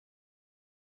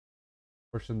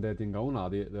Përshëndetje nga unë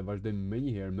Adi dhe vazhdojmë më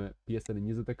njëherë me pjesën e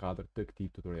 24 të këtij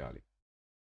tutoriali.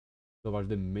 Do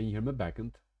vazhdojmë më njëherë me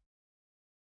backend.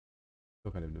 Do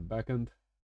kalojmë në backend,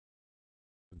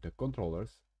 të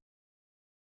controllers,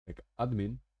 tek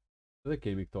admin dhe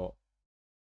kemi këto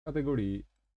kategori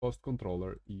post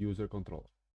controller, user controller.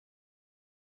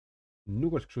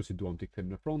 Nuk është kështu si duam t'i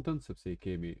kthejmë në frontend sepse i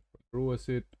kemi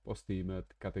përkruesit, postimet,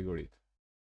 kategoritë.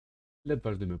 Le të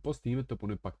vazhdojmë me postimet, të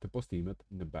punojmë pak të postimet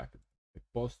në backend. Tek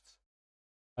posts,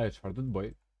 ajo çfarë do të bëj,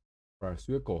 për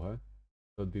arsye kohe,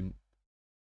 do të vim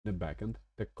në backend,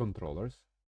 tek controllers,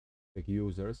 tek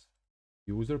users,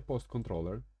 user post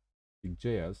controller, tek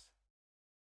JS,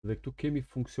 dhe këtu kemi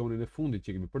funksionin e fundit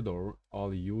që kemi përdorur,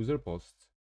 all user posts.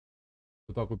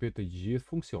 Do ta kopjoj të gjithë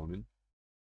funksionin.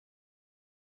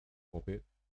 Copy.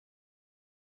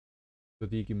 Do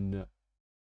t'i ikim në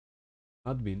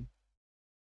admin,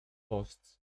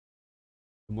 posts,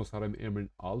 të mos harrojmë emrin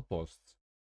all posts,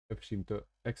 e fshim të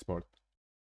export,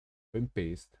 bëjmë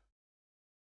paste,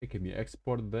 e kemi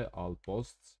export dhe all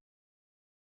posts.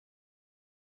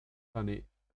 Tani,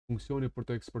 funksioni për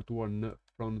të eksportuar në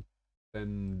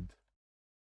frontend,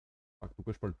 pak nuk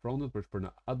është për frontend, për është për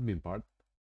në admin part,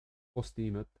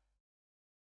 postimet,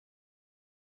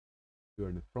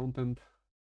 hyrë në frontend,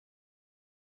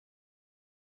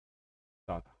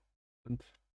 data,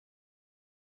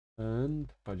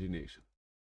 and pagination.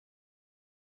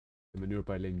 Në mënyrë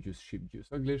pa e lejmë gjysë shqip,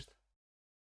 gjysë anglisht.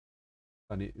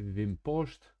 Tani, vim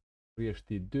poshtë,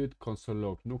 rjeshti 2, console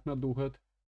log nuk na duhet,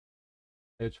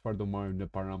 e çfarë do marrim në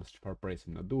params çfarë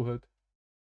presim na duhet,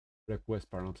 request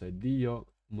params ID jo,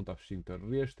 mund ta fshim këtë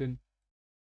rrjeshtin,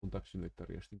 mund ta fshim edhe këtë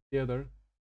rrjeshtin tjetër.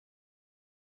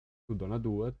 Këtu do na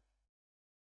duhet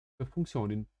të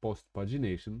funksionin post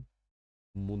pagination,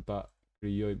 mund ta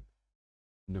krijojmë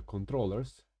në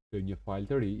controllers, të një file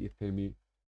të ri, i themi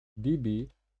db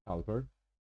helper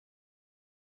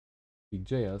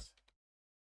 .js,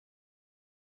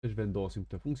 e zhvendosim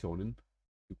këtë funksionin,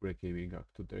 sikur e kemi nga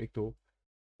këtu deri këtu,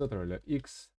 tutorialit,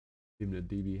 tim në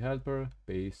db helper,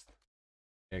 paste,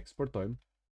 eksportojmë.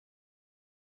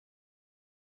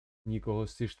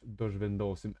 Njëkohësisht do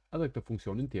zhvendosim edhe këtë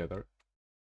funksionin tjetër,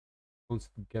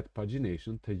 const get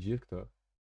pagination, të gjithë këtë,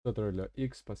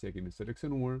 tutorialit, pasi e kemi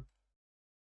seleksionuar,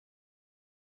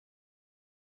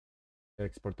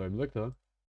 eksportojmë dhe këtë.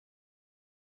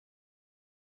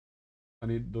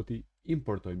 Tani do t'i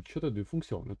importojmë që të dy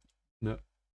funksionet në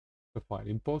të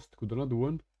file post, ku do na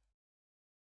duhen,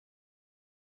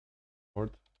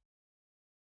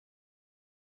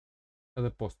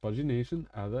 edhe post pagination,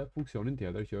 edhe funksionin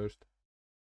tjetër që është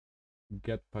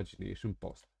get pagination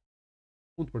post.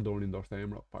 Mund të përdorni ndoshta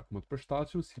emra pak më të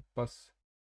përshtatshëm, sipas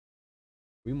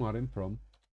ku i marrim from //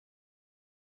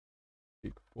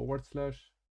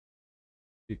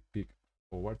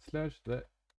 dhe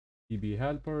db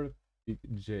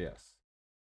helper.js.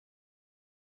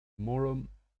 Morëm,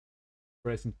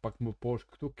 presim pak më poshtë,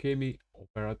 këtu kemi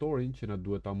operatorin që na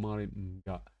duhet ta marrim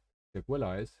nga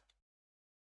Sequelize.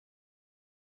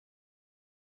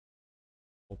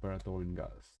 Operatorin nga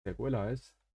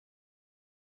Sequelize.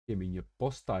 Kemi një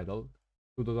post title,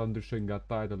 këtu do ta ndryshoj nga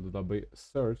title, do ta bëj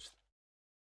search.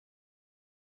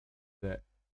 Dhe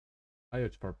ajo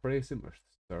çfarë presim është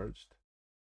searched.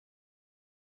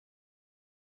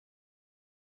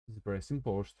 Zbresim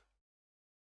poshtë.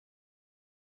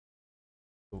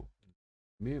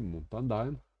 Mi mund të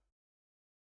ndajmë.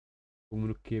 Ku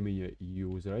nuk kemi një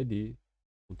user ID,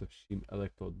 mund të fshim edhe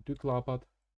këto dy klapat,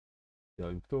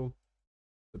 sjellëm këtu,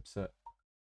 sepse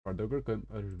çfarë do kërkojmë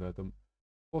është vetëm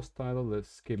post title dhe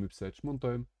s'kemi pse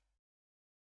çmontojmë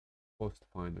post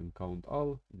find and count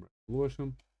all, mrekullueshëm.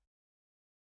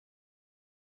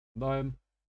 Ndajmë,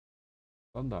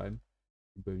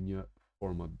 bëjmë një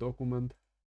format document,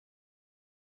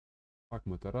 pak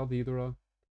më të radhitura.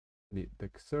 Tani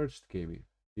tek search kemi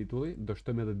titulli, do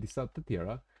shtojmë edhe disa të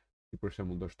tjera, si për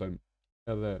shembull do shtojmë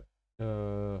edhe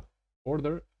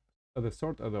order, edhe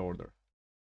sort, edhe order.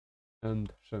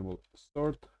 And shembull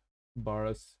sort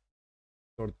barës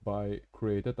sort by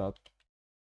created at,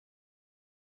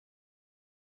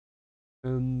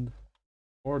 and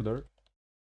order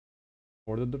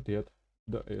do të jetë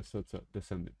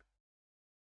descending.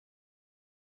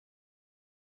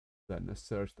 Dhe në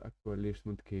search aktualisht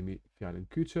mund të kemi fjalën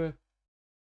kyçe.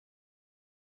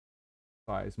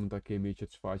 Size mund ta kemi që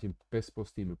të shfaqim 5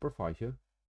 postime për faqe.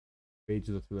 Page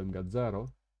do të fillojmë nga 0.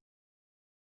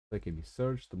 Dhe kemi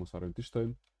search, të mos harrojmë të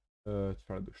shtojmë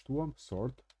çfarë do shtuam,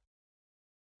 sort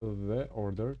dhe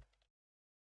order.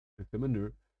 Në këtë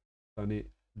mënyrë, tani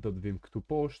do të vim këtu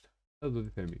poshtë dhe do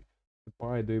t'i themi të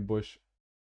parë do i bësh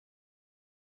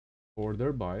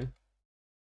order by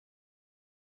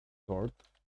sort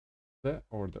dhe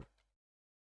order.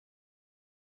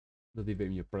 Do t'i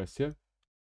vejmë një presje,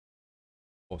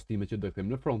 postime që do të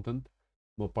them në frontend,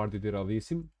 më parti t'i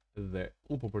radhisim dhe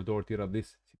unë po përdor t'i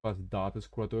radhis sipas datës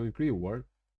kur ato janë krijuar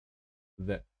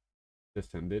dhe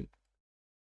descendin.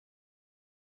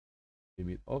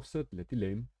 Kemi offset, le t'i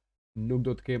lejmë. Nuk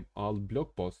do të kem alt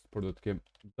blog post, por do të kem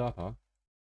data.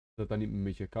 Dhe tani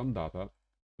me që kam data,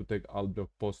 tu tek alt blog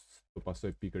post do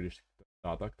pasoj pikërisht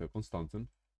data, këtë konstancën,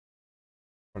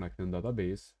 për na kthen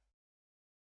database.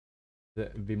 Dhe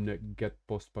vim në get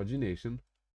post pagination.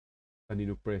 Tani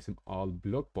nuk presim alt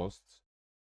blog posts,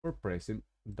 por presim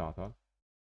data.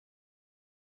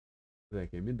 Dhe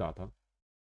kemi data.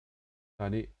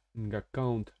 Tani nga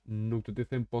count nuk do t'i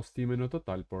them postime në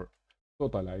total, por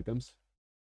total items.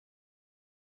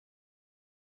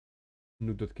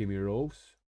 Nuk do të kemi rows,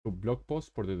 për blog post,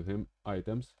 por do të them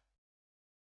items.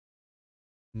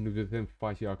 Nuk do të them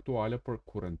faqe aktuale, por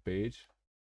current page.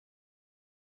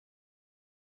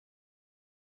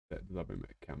 Dhe do ta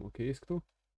bëjmë camel case këtu.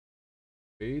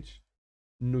 Page.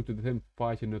 Nuk do të them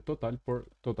faqe në total, por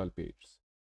total pages.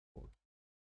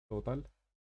 Total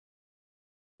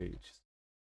pages.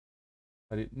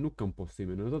 Tani nuk kam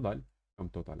postime në total,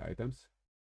 kam total items.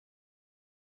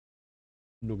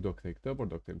 Nuk do kthej këtë, por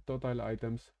do kthejmë total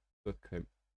items, do të kthejmë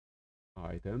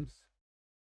items,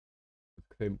 do të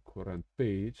kthejmë current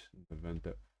page në vend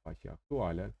të faqe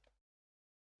aktuale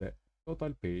dhe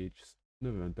total pages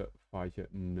në vend të faqe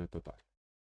në total.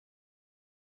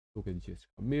 Duke në gjithë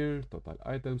shka mirë, total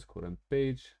items, current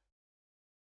page,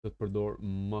 do të përdor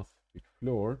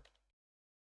math.floor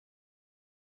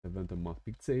në vend të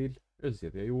math.sale, është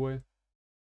zgjedhja juaj.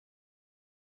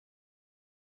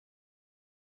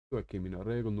 Këtu e kemi në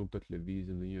rregull, nuk do të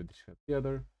lëvizim në një diçka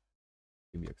tjetër.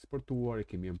 Kemi eksportuar, e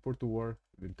kemi importuar,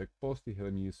 vim tek posti,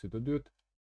 hedhemi një sy të dytë.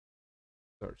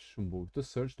 Search, mbull të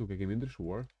search, nuk e kemi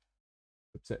ndryshuar,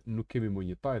 sepse nuk kemi më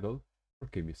një title,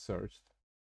 por kemi search.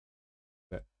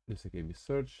 Dhe nëse kemi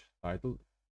search, title,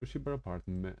 është i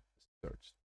barabartë me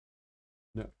search.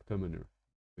 Në këtë mënyrë.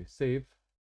 Bëj save,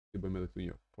 i bëjmë edhe këtu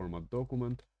një format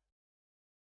document.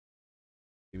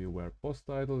 Kemi where post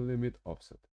title limit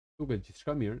offset. Duke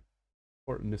gjithçka mirë,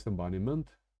 por nëse mbani mend,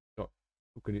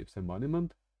 nuk keni pse mbani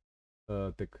mend,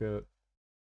 tek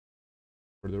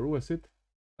përdoruesit,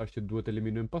 është që duhet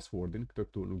eliminojmë passwordin, këtë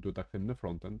këtu nuk duhet ta kthejmë në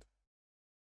frontend.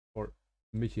 Por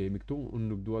me që jemi këtu, unë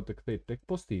nuk dua të kthej tek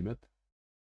postimet.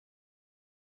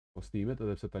 Postimet,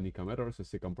 edhe pse tani kam error se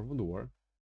si kam përfunduar,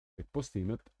 tek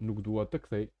postimet nuk dua të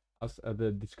kthej as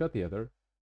edhe diçka tjetër,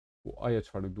 ku ajo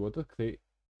çfarë nuk dua të kthej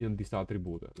janë disa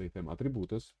atribute. Dhe i them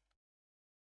atributës,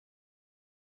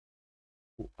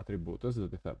 ku atributës do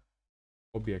t'i them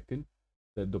objektin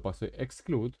dhe do pasoj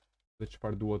exclude dhe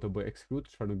çfarë dua të bëj exclude,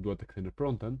 çfarë nuk dua të kthej në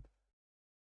frontend.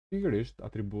 Pikërisht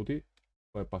atributi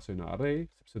po e pasoj në array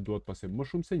sepse dua të pasoj më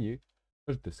shumë se një,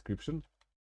 është description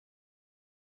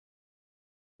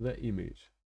dhe image.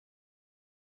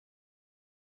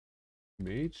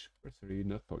 Image përsëri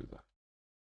në tholza.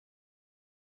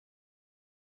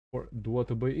 Por dua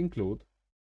të bëj include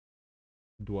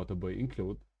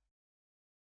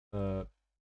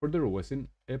përdoruesin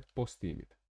e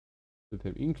postimit. Do të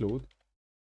them include,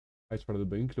 ai çfarë do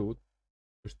bëj include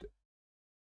është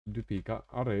 2 pika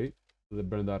array dhe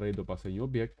brenda array do pasoj një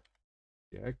objekt,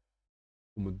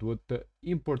 ku më duhet të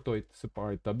importoj së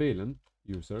pari tabelën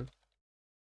user,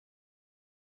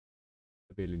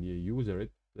 tabelën e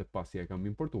userit dhe pasi e kam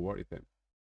importuar i them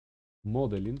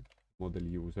modelin, model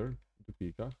user, 2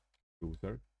 pika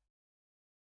user,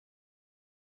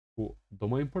 ku do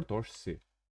më importosh si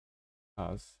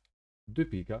as 2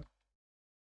 pika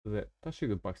dhe ta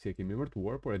shikëm pak si e kemi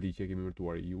emërtuar, por e di që e kemi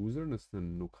emërtuar user, nëse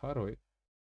nuk harroj,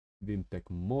 vim tek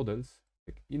models,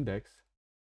 tek index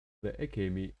dhe e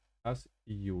kemi as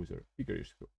user,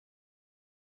 pikërisht këtu.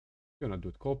 Kjo na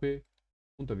duhet copy,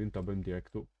 unë të vim ta bëjmë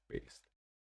direkt këtu paste.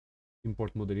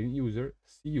 Import modelin user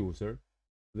si user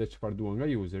dhe çfarë dua nga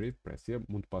useri, presje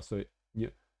mund të pasoj një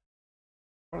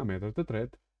parametër të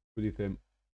tretë, ku i them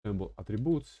symbol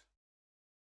attributes,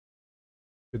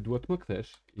 që duhet më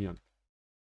kthesh janë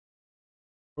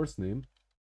first name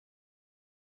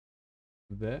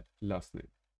dhe last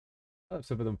name.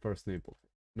 Se vetëm first name po,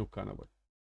 nuk ka nevojë.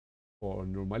 Po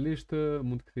normalisht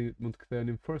mund të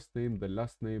kthehenin first name dhe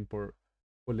last name, por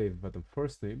po lej vetëm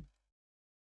first name,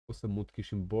 ose mund të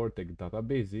kishim bërë tek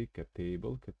database-i, këtë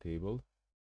table,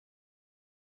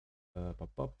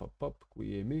 ku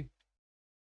jemi?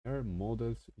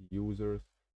 Models, users,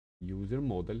 user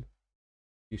model,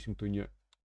 kishim këtu një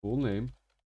full name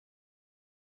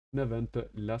në vend të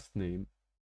last name.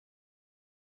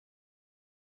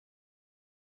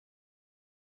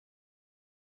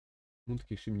 mund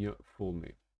të kishim një full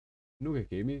name. Nuk e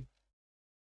kemi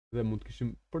dhe mund të kishim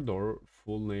përdorur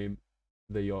full name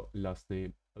dhe jo last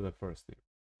name dhe first name.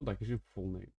 Mund ta kishim full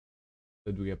name.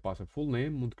 Dhe duke pasur full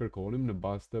name mund të kërkonim në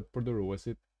bazë të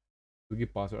përdoruesit duke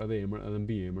pasur edhe emër edhe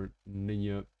mbiemër në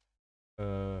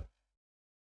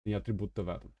një atribut të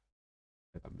vetëm.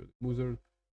 E ta mbyllim user,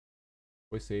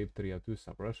 po save të rri aty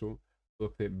sa për ashtu, do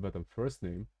të kthej vetëm first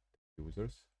name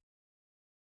users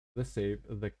dhe save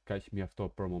dhe kaq mjafto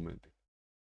për momentin.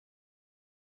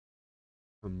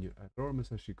 Kam një error me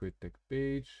sa shikoj tek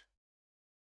page,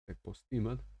 tek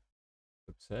postimet,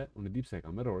 sepse unë e di pse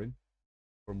kam errorin,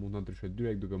 por mund ta ndryshoj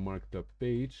direkt duke marrë këtë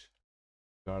page,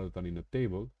 ka ardhur tani në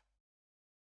table,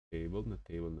 në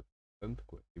frontend,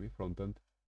 ku e kemi frontend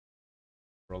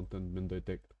mendoj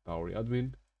tek tavri admin,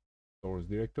 source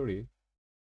directory,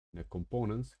 në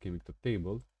components kemi këtë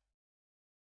table,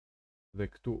 dhe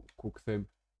këtu ku kthem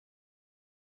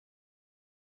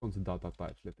const data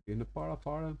type, le të kemi në para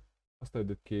fare, pastaj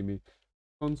do të kemi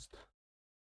const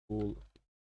full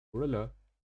url,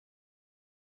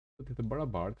 do të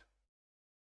barabartë,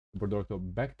 të përdor këto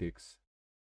backticks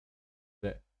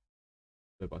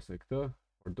dhe pastaj këtë,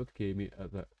 por do të kemi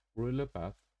edhe url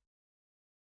path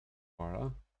para,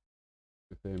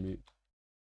 të themi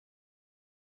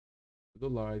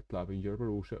 $, klapin gjërë për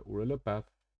ushe, url path,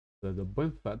 dhe do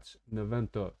bëjmë fetch në vend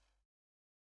të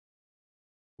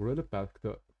url path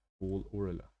këtë full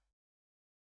url.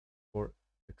 Por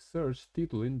tek search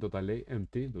titullin do ta lej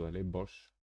empty, do ta lej bosh,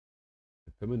 në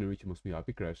këtë mënyrë që mos mi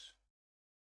hapi crash.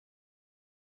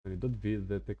 Tani do të vi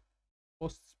dhe tek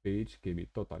posts page kemi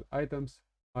total items,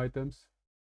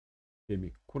 kemi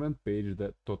current page dhe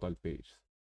total page.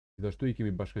 Gjithashtu i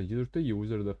kemi bashkangjitur të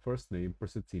user dhe first name për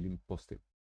secilin postim.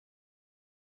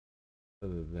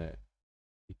 Dhe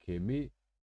i kemi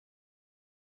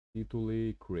titulli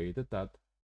created at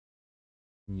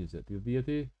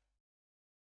 2010,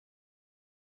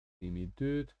 timi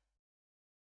 2,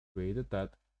 created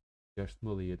at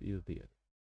 16:10.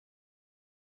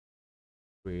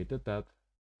 Created at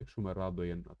e shumë e rrallë do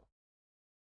jenë ato.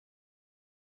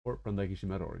 Por prandaj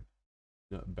kishim errorin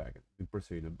në backend. Vim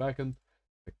përsëri në backend,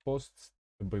 tek posts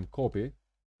e bëjmë copy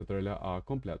Ctrl A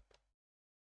komplet.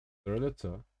 Ctrl C,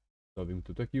 do vim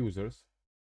këtu tek users,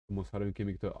 mos harrojmë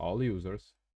kemi këtë all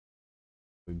users.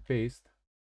 Bëjmë paste,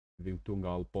 vim këtu nga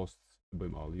all posts,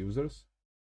 bëjmë all users.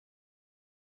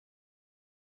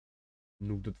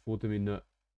 Nuk do të futemi në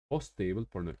post table,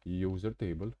 por në user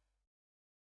table.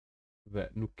 Dhe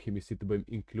nuk kemi si të bëjmë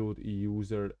include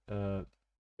user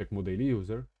tek modeli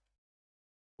user,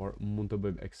 por mund të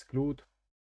bëjmë exclude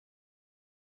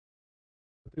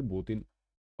atributin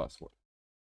password.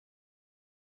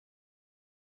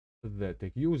 Dhe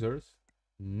tek users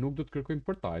nuk do të kërkojmë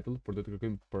për title, por do të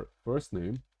kërkojmë për first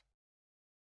name.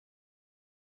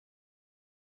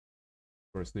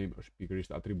 First name është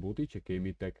pikërisht atributi që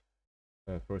kemi tek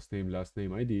first name, last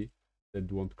name, ID, dhe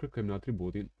duam të kërkojmë në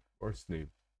atributin first name.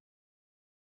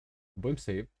 Bëjmë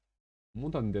save,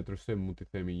 mund ta ndërtojmë, mund të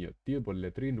themi një tillë, por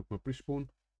letri nuk më prish punë,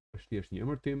 është thjesht një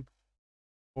emërtim,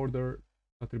 order,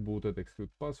 atributet,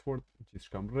 exclude password,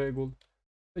 gjithçka në rregull.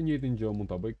 Të njëjtin gjë mund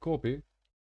ta bëj copy.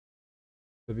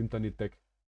 Të vim tani tek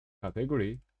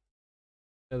category,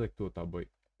 edhe këtu ta bëj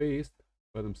paste,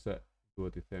 vetëm se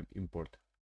duhet i them import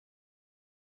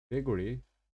category,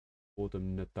 futëm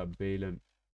në tabelën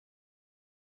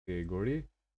category,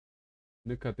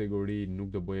 në kategori nuk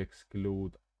do bëj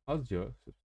exclude asgjë, se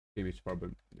kemi çfarë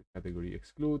bëjmë në kategori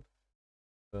exclude.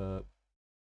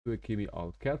 Këtu e kemi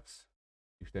all cats,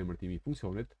 ishte emërtimi i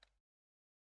funksionit.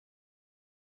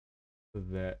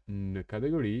 Dhe në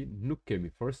kategori nuk kemi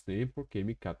first name, por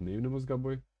kemi cat name në mos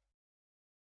gaboj.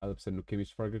 Edhe pse nuk kemi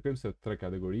çfarë kërkojmë, se 3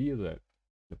 kategori dhe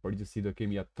në përgjithësi do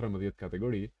kemi ja 13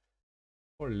 kategori,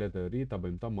 por le të rri ta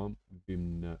bëjmë tamam, vim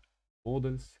në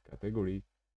models, kategori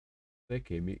dhe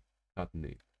kemi cat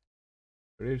name.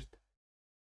 Kërështë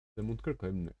dhe mund të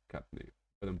kërkojmë në cat name,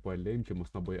 vetëm po e lejmë që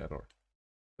mos na bëj error.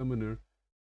 Në mënyrë,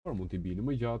 por mund t'i bini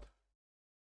më gjatë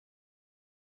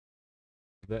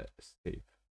dhe save.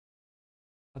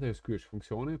 Atëherë ky është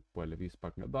funksioni, po e lëviz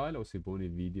pak ngadalë ose i bëni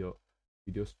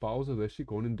videos pause dhe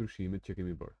shikoni ndryshimet që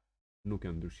kemi bërë. Nuk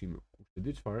janë ndryshime kushte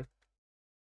di çfarë.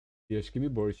 Thjesht kemi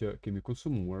bërë që kemi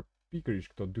konsumuar pikërisht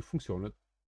këto dy funksionet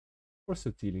për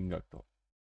secilin nga këto.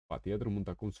 Patjetër mund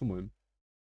ta konsumojmë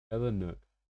edhe në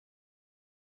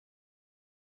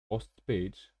post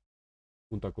page,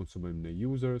 mund ta konsumojmë në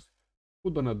users, ku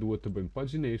do na duhet të bëjmë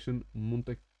pagination, mund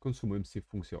të konsumojmë si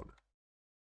funksione.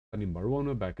 Tani mbaruam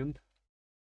në backend.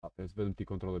 Atëherë vetëm ti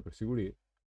kontrolloj për siguri,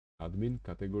 admin,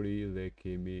 kategori dhe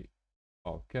kemi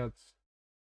all cats,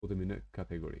 futemi në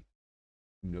kategori.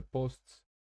 Në posts,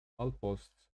 all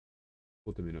posts,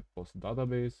 futemi në post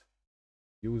database,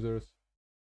 users,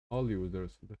 all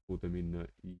users dhe futemi në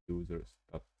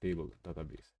users.table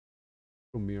database.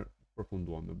 Shumë mirë,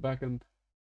 përfunduam me backend,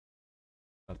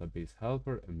 database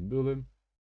helper e mbyllim,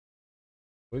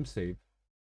 bëjmë save,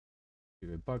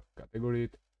 shifim pak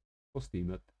kategorit,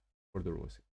 postimet,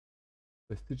 përdoruesit.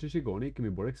 Dhe si që shikoni,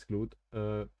 kemi bërë exclude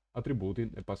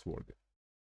atributin e passwordit.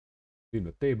 Vim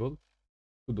në table,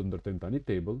 ku do ndërtojmë tani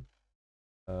table,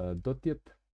 do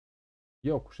t'jetë,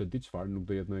 jo kush e di çfarë, nuk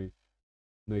do jetë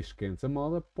në shkencë e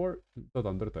madhe, por do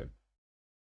ta ndërtojmë.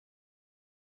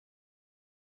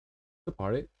 Së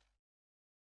pari,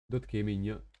 do të kemi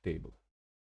një table.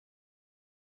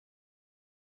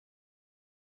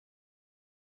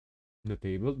 Në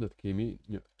table do të kemi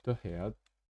një të head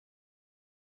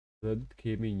dhe do të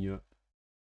kemi një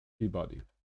body.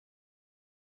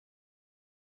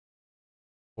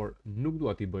 Por nuk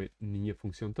dua t'i bëj në një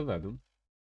funksion të vetëm,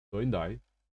 do i ndaj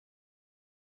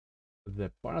dhe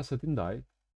para se t'i ndaj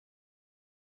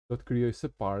do të krijoj së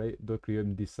pari, do të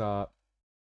krijojmë disa,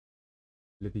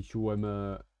 le t'i quajmë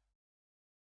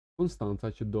konstanca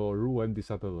që do ruajmë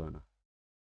disa të dhëna.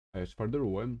 Ajo çfarë do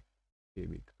ruajmë,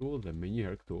 kemi këtu dhe me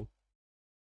njëherë këtu,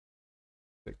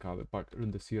 se ka dhe pak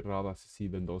rëndësi rradha se si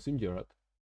vendosim gjërat,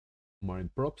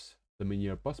 marrim props dhe me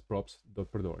njëherë pas props do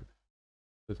të përdorim.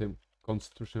 Do të them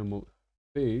const për shembull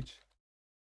page,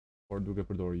 por duke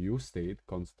përdorur useState,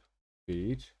 const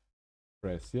page,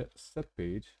 presje set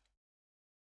page,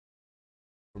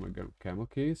 from a camel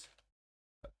case,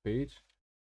 set page,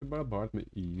 e barabartë me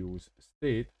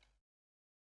useState,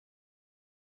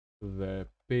 dhe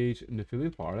page në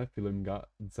fillim fare, fillim nga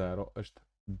 0 është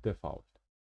default.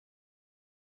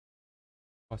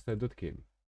 Pastaj do të kemi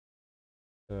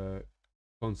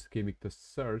const kemi këtë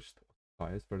searched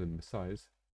size, përdem me size,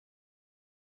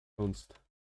 const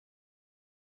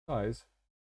size,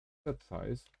 set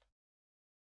size,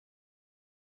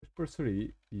 është përsëri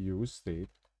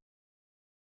useState,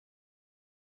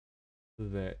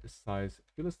 dhe size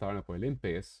fillestare apo e lejmë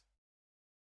 5,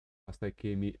 pastaj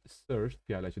kemi searched,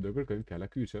 fjala që do kërkojmë, fjala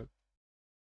kyçe,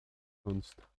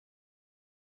 const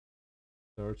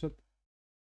searched,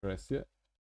 presje,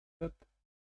 set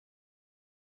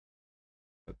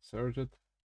searched,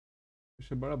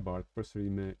 është e barabartë përsëri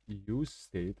me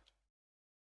useState,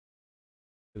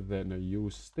 dhe në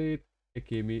useState e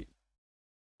kemi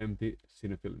empty si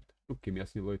në fillim. Nuk kemi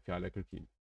asnjë lloj fjale kërkimi.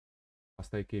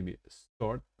 Pastaj kemi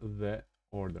sort dhe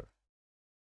order.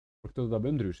 Për këtë do ta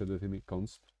bëjmë ndryshe, do të themi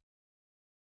const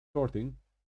sorting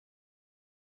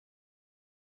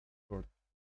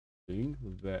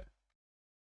dhe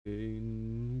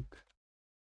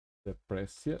dhe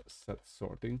presje set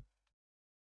sorting.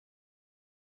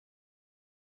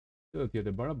 Dhe do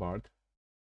t'jetë e barabartë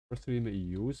përsëri me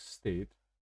useState,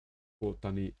 ku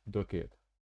tani do ketë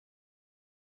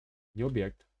një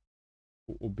objekt,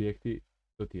 ku objekti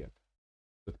do të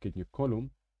ketë një kolum,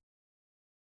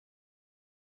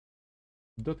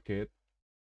 do të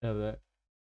ketë edhe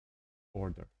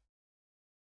order.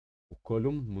 Ku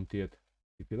kolum mund të jetë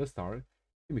i fillestar,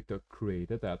 kemi këtë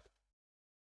created at,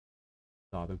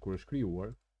 datën kur është krijuar,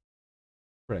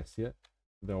 presje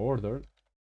dhe order,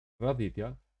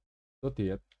 radhitja, do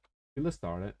të jetë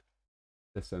fillestare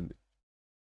descending.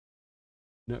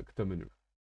 Në këtë mënyrë.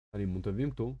 Tani mund të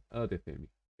vim këtu edhe të themi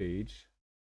page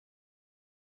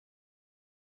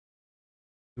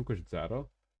nuk është 0,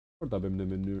 por ta bëjmë në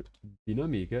mënyrë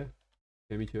dinamike,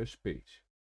 themi që është page.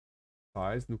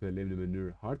 Size nuk e lejmë në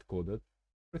mënyrë hard coded,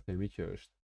 por themi që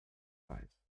është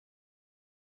size.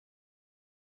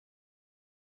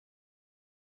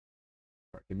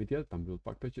 Kemi tjetër, ta mbyll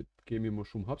pak të që kemi më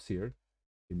shumë hapësirë,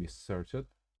 kemi searched,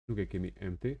 nuk e kemi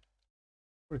empty,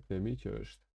 por themi që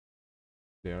është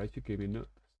vlera që kemi në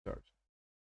search.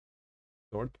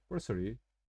 Sort përsëri,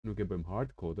 nuk e bëjmë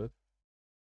hard coded,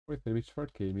 por themi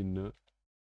çfarë kemi në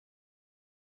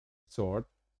sort,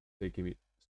 dhe kemi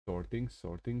sorting,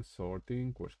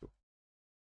 ku është këtu.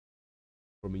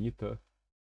 Por me një të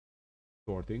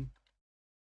sorting,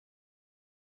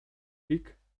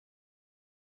 pick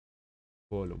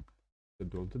column, se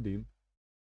duam të dim,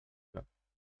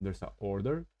 ndërsa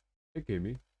order e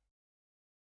kemi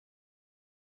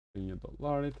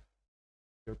 $1,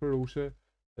 që për ushe,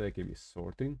 edhe kemi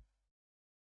sorting,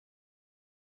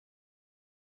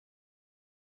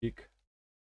 pick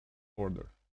order.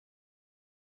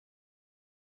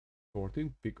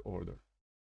 Sorting, pick order.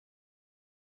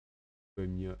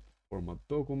 Bëjmë një format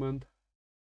dokument,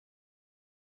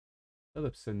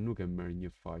 edhe pse nuk e merr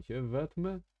një faqe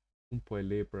vetme, unë po e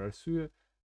lej për arsye,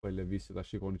 po e lëviz se ta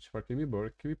shikoni çfarë kemi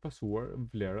bërë, kemi pasuar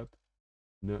vlerat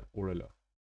në URL.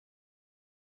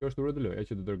 Kjo është URL-ja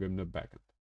që do dërgojmë në backend.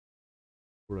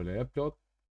 URL-ja plot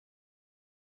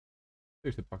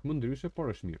ishte pak më ndryshe,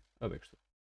 por është mirë, edhe kështu.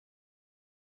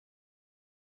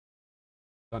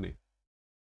 Tani,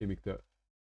 kemi këtë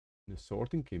në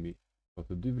sorting, kemi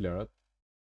të dy vlerat.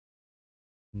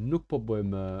 Nuk po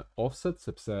bëjmë offset,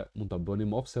 sepse mund të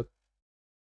bënim offset.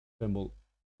 Shembull,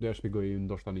 do ja shpjegoj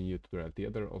ndoshta në një tutorial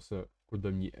tjetër, ose kur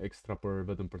dojmë një ekstra për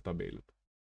vetëm për tabelën.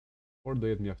 Por do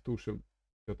jetë mjaftueshëm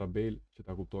kjo tabelë që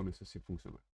ta kuptoni se si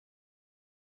funksionon.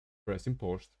 Presim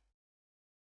poshtë.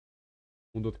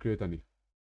 Unë do të krijoj tani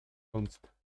const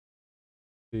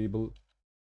table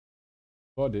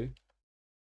body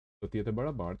do të jetë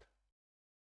barabartë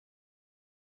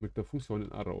me këtë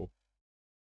funksionin arrow.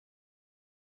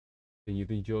 Të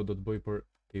njëjtën gjë do të bëj për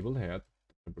table head,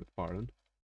 për të parën.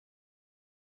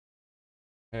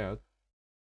 Head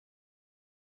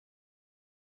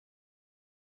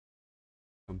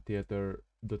kam tjetër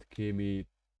do të kemi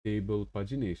table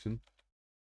pagination.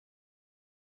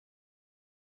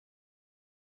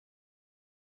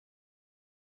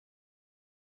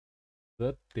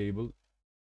 Dhe table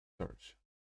search.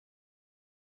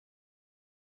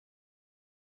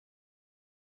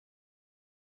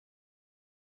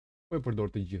 Po e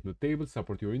përdor të gjithë në table sa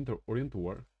për t'ju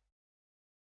orientuar.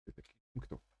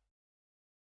 Këtu.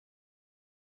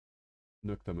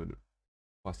 Në këtë mënyrë.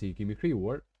 Pasi I kemi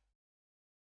krijuar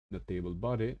në table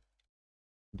body,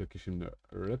 do kishim në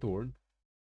return,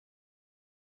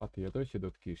 patjetër që do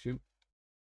të kishim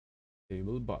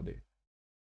table body.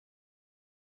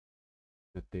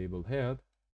 Në table head,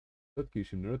 do të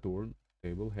kishim në return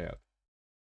table head.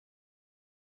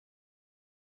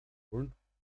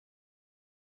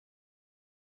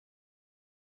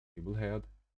 Table head.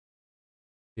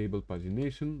 Table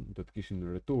pagination, do të kishim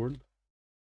në return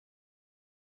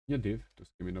një div, të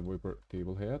kemi nevojë për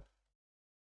table head.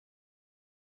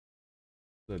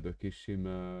 Dhe do kishim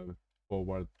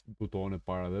forward butone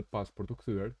para dhe pas për të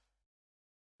kthyer.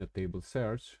 Në table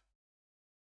search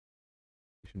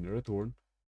kishim në return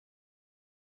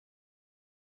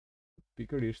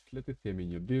pikërisht le të themi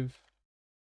një div,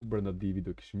 ku brenda divit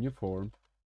do kishim një form,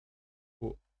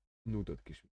 ku nuk do të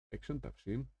kishim action ta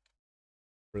fshim.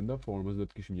 Brenda formës do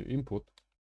të kishim një input.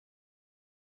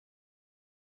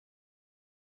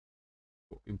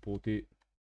 Inputi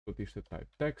do të ishte type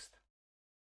text.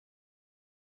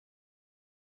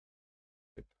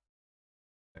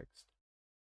 Text.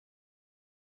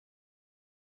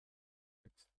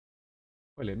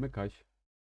 Po le me kaq.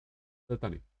 Dhe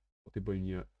tani, do t'i bëjmë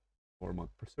një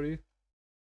format përsëri.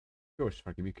 Kjo është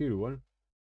çfarë kemi krijuar.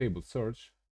 Table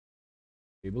search,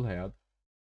 table head,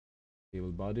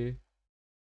 table body,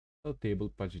 dhe table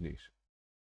pagination.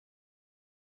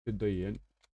 Që do jenë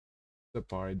të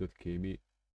pari do të kemi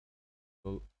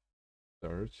table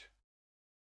search,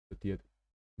 do të jetë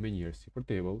me njërë si për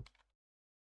table.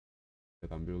 E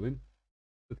ta mbyllim.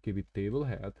 Do të kemi table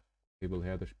head. Table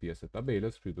head është pjesë e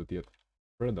tabelës, kështu do të jetë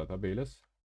brenda tabelës.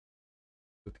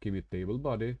 Do të kemi table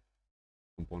body,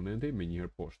 komponenti me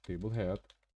njëherë poshtë table head.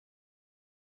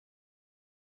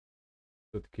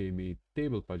 Do të kemi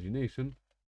table pagination,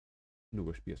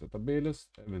 nuk është pjesë e tabelës,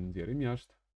 e nxjerrim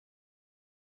jashtë.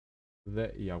 Dhe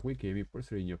ja ku I kemi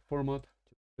përsëri një format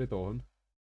që drejtohen.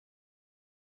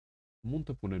 Mund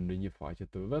të punojmë në një faqe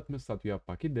të vetme sa t'ju jap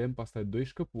pak ide, pastaj do I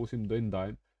shkëputim, do I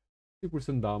ndajmë,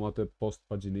 sikurse ndamat e post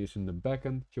pagination në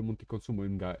backend që mund t'i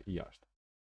konsumojmë nga jashtë.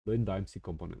 Do I ndajmë si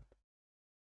komponent.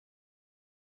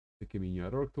 Ne kemi një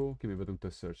error këtu, kemi vetëm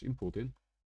këtë search inputin.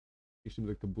 Kishim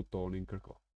edhe këtë butonin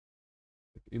kërko.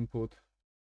 Input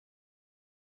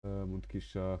mund të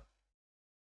kisha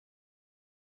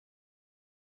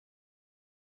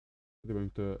do të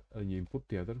bëjmë këtë edhe një input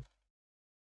tjetër.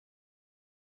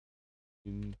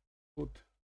 Input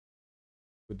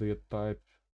do jetë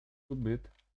type submit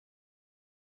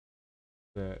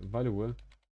dhe value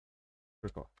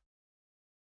kërko.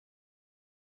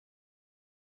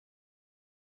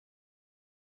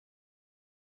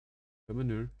 Në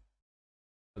mënyrë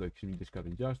edhe kishim një diçka të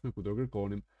ngjashme ku do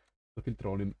kërkonim, do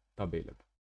filtronim tabelet.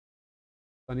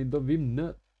 Tani do vim në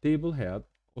table head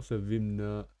ose vim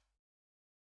në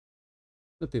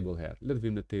table head. Le të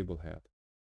vim në table head.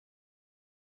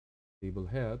 Table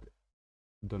head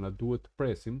do na duhet të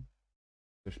presim,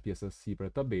 është pjesa sipër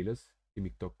e tabelës, kemi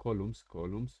këto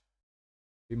columns,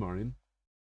 I marrim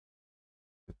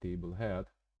në table head,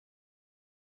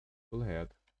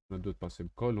 na duhet pasim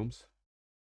columns,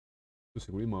 të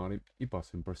sigur I marrim, I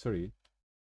pasim përsëri,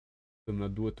 dhe na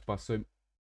duhet të pasojmë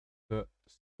të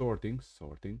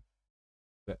sorting,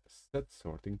 dhe set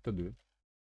sorting të dy,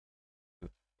 në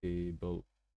table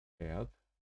head,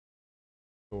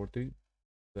 sorting,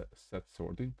 dhe set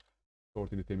sorting.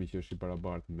 sorting e themi që është i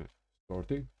barabartë me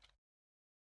sorting,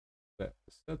 dhe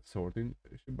set sorting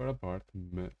është i barabartë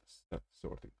me set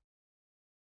sorting.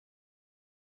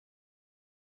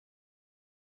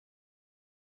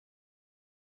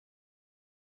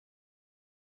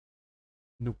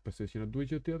 Nuk pëse që na duhet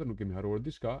që tjetër, nuk kemi haruar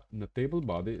diçka, në table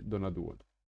body do na duhet.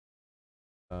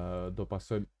 Do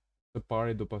pasojmë të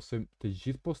pari, do pasojmë të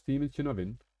gjithë postimit që na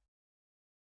vinë.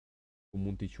 Ku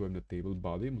mund t'i quajmë në table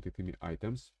body, mund t'i themi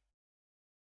items.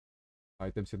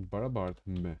 Items janë të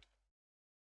barabartë me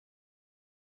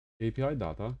API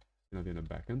data, që na vjen në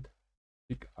backend,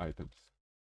 pick items.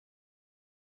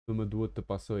 Do më duhet të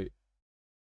pasoj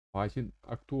paqen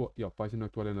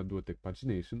aktuale na duhet tek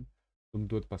pagination, do më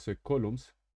duhet të pasoj columns,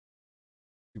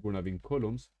 sikur na vinë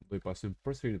columns, do i pasojmë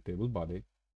përsëri në table body,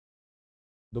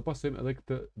 do pasojmë edhe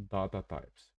këtë data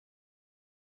types.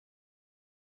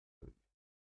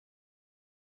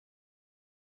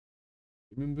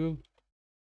 Kemi mbyll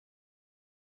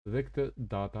dhe këtë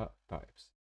data types.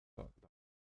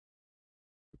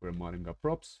 Sikur e marrim nga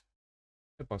props,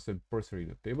 e pasojmë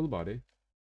përsëri në table body,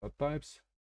 data types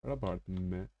barabartë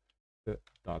me të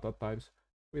data types,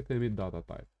 ku i themi data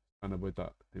type. Ka nevojë ta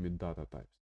themi data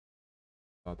types.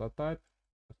 Data type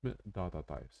me data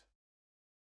types.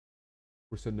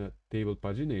 Kurse në table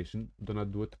pagination do na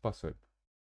duhet të pasojmë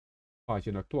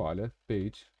faqen aktuale,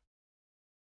 page,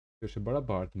 që është e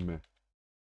barabartë me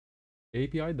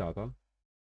API data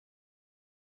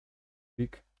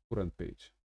pick current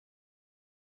page.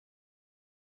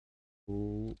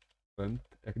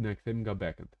 Current e ne kthejmë nga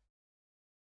backend.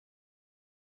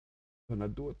 Do na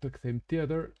duhet të kthejmë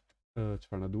tjetër,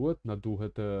 çfarë na duhet? Na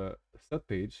duhet set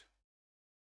page.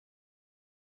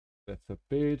 Set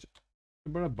page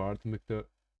e barabartë me këtë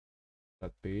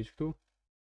set page këtu.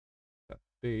 Set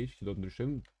page që do të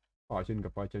ndryshojmë faqen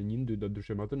nga faqja 1, 2 do të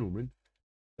ndryshojmë atë numrin.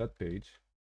 Set page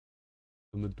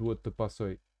do më duhet të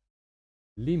pasoj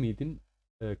limitin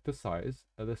këtë size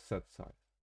edhe set size.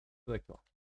 Dhe këto.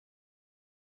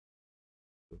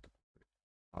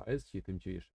 Size që i them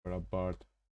që është barabartë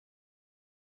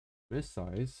me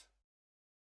size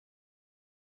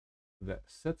dhe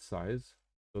set size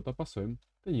do ta pasojmë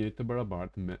të njëjtë të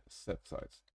barabartë me set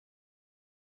size.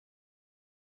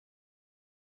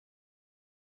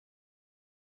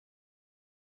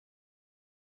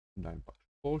 Ndajmë pak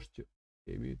poshtë që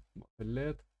kemi më të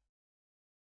lehtë.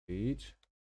 Page,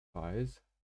 size,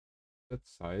 set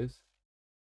size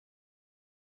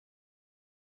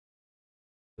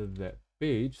dhe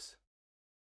pages.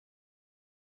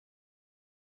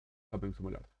 Ta bëjmë këtë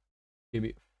më lartë.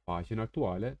 Kemi faqen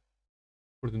aktuale,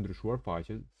 për të ndryshuar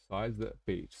faqen, size dhe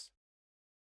pages.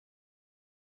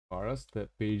 Paras të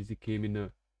pages I kemi në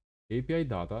API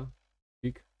data,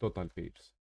 pick total pages.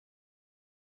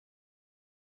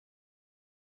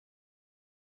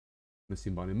 Në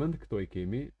si mbani mend, këto I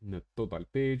kemi në total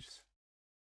pages,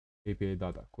 API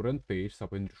data current page, sa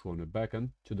po I ndryshuar në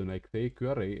backend, që do na I kthej ky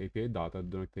array API data,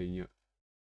 do na kthej një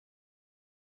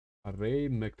array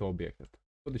me këto objektet.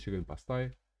 Do të shikojmë pastaj,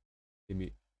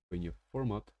 kemi për një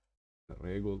format, në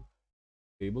rregull,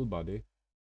 table body,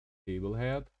 table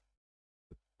head,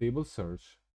 table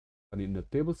search. Tani në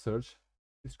table search,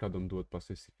 diçka do më duhet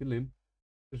pasoj si fillim,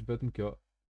 është vetëm kjo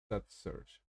set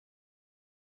search.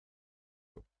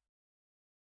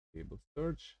 Table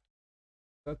search,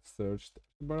 set search është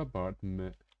barabartë me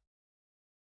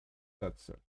set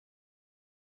search.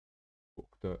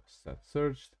 Këtë set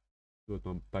search duhet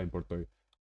ta importoj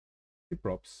si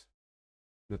props.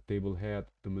 Në table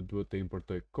head do më duhet të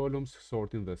importoj columns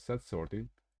sorting dhe set sorting.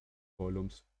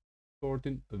 Columns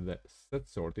sorting dhe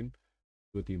set sorting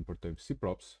duhet të importojmë si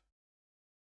props.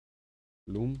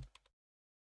 Lum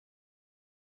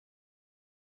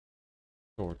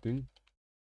sorting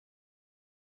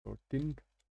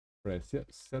presje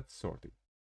set sorting.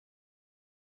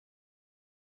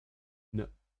 Në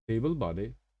table body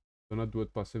do na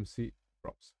duhet pasojmë si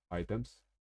props items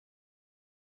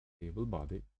table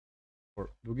body,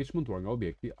 por duke I shmontuar nga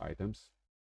objekti items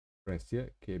presje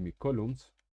kemi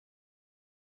columns,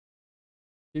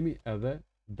 kemi edhe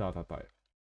data type.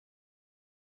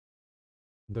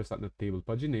 Ndërsa në table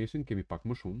pagination kemi pak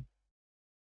më shumë.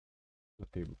 Në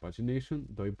table pagination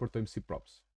do importojmë si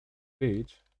props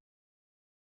page,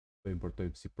 do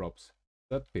importojmë si props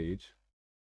set page,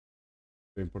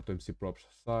 do importojmë si props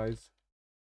size,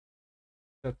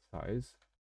 set size,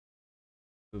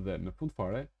 dhe në fund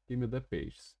fare kemi edhe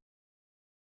pages.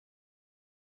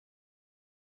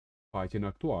 Faqen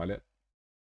aktuale,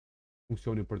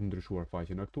 funksioni për të ndryshuar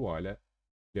faqen aktuale,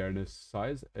 vlerën e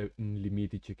size në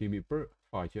limiti që kemi për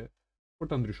faqe,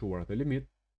 për të ndryshuar atë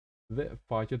limit, dhe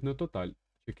faqet në total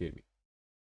që kemi.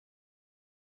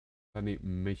 Tani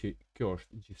me që kjo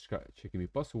është gjithçka që kemi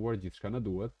pasuar, gjithçka na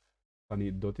duhet,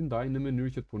 tani do t'i ndaj në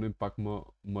mënyrë që të punojmë pak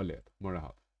më lehtë, më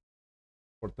rehat.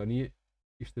 Por tani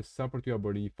ishte sa për t'ju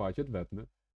bërë një faqe të vetme,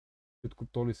 që të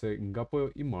kuptoni se nga po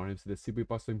i marrim se si po i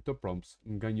pasojmë këto prompts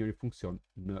nga njëri funksion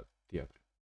në tjetrin.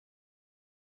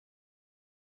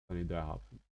 Tani do e hap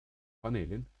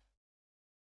panelin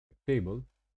table,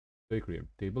 do i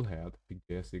krijojmë table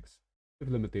head.jsx, të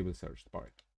fillojmë me table search të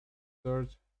parë.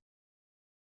 Search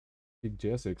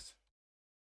 .jsx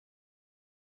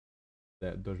dhe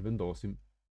do zhvendosim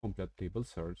komplet table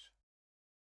search,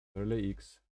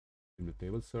 x në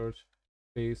table search,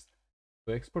 paste,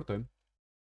 do eksportojmë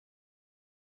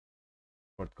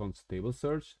për të konst table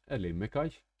search, e lejmë me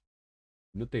kaq,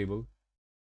 në table,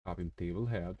 hapim table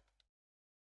head,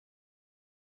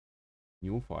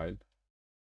 new file,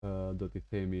 do t'i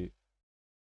themi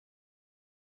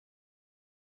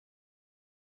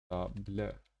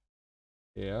table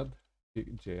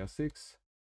head.jsx,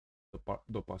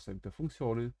 do pasojmë të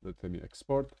funksionin, do t'i themi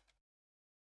export,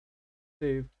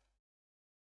 save,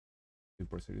 në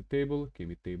përsëri table,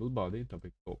 kemi table body, ta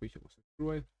bëj copy që mos e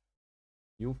shkruaj,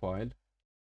 new file,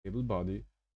 table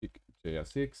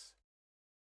body.jsx,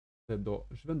 dhe do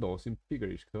zhvendosim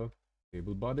pikërisht këtë,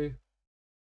 table body,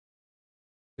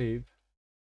 save,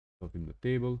 do vim në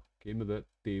table, kemi dhe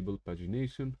table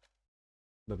pagination,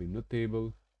 do vim në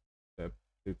table,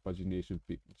 dhe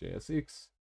pagination.jsx,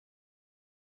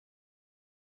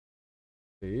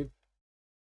 save,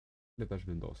 le ta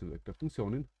zhvendosim dhe këtë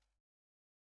funksionin,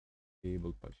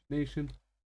 table pagination,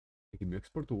 e kemi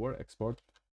eksportuar, export,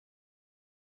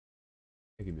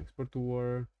 e kemi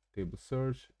eksportuar, table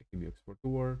search, e kemi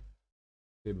eksportuar,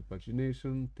 table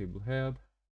pagination, table head,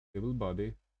 table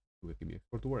body, e kemi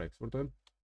eksportuar, eksportojmë.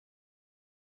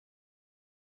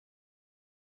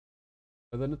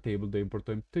 Edhe në table do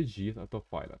importojmë të gjithë ato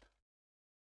fajlat.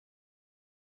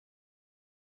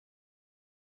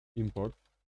 Import,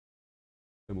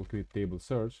 dhe mund kemi table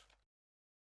search,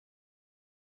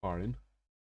 parin,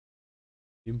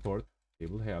 import,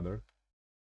 table header,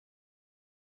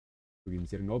 do kemi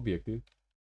nxjerr nga objekti,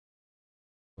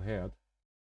 head,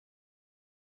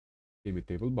 kemi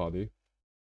table body,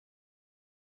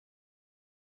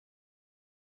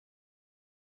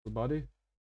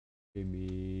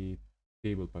 kemi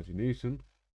table pagination,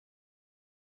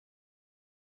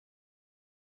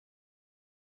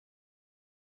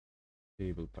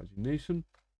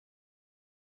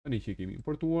 tani që i kemi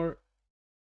importuar,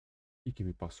 i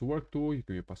kemi pasuar këtu, i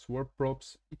kemi pasuar props,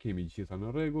 i kemi gjitha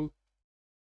në rregull.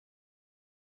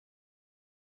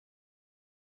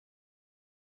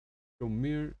 Shumë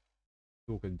mirë,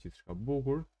 duket gjithçka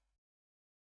bukur.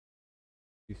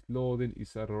 Is loading,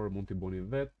 is error mund t'i bëni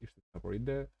vetë, ishte sa për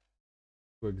ide.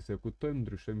 Tu ekzekutojmë,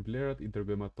 ndryshojmë vlerat, i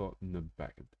dërgojmë ato në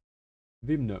backend.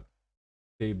 Vim në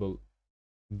table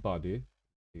body,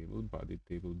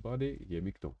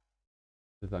 jemi këtu.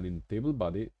 Dhe tani në table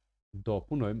body do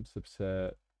punojmë sepse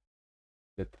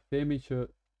le të themi që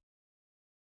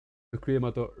të krijojmë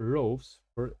ato rows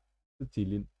për të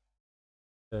cilin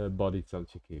body cell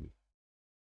që kemi.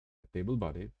 Table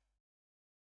body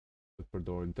do të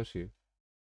përdorim tash.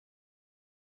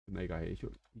 Ne i ka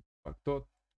hequr pak këto.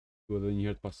 Do edhe një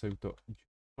herë të pasojmë këto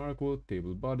marku,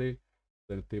 table body,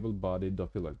 dhe në table body do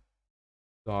fillojmë.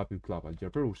 Do hapim klapa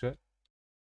gjerpërushe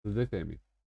dhe themi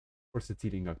për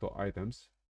secilin nga këto items.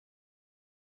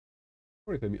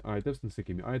 Por i themi items, nëse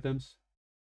kemi items,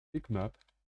 pick map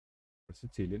për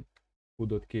secilin, ku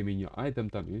do të kemi një item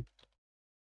tani.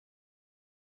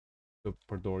 Do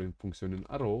përdorim funksionin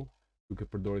arrow, duke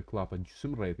përdorit klapa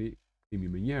gjysmë rrethi, kthimi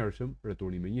me një hershëm,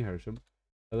 returni me një hershëm,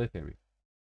 edhe themi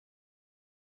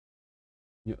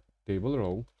një table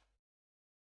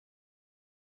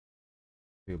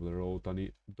row tani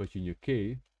do që një key,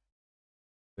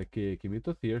 dhe key e kemi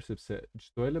të thjeshtë sepse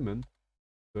çdo element,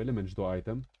 çdo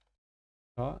item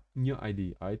ka një ID,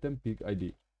 item.id,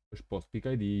 është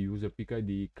post.id,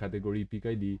 user.id,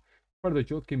 kategori.id, për dhe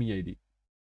qoftë kemi një ID.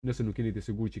 Nëse nuk keni të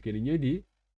sigurt që keni një ID,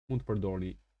 mund të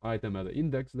përdorni item edhe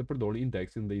index dhe përdorni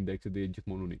indexin dhe indexi do jetë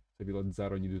gjithmonë unik, se fillon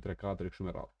 0, 1, 2, 3, 4 e kështu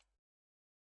me radhë.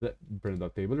 Dhe brenda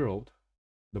table row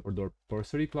do përdor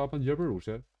përsëri klapën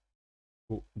gjerpërushe,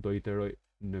 ku do iteroj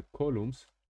në columns,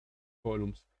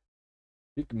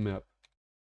 pick map,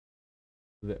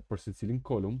 dhe për secilin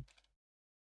column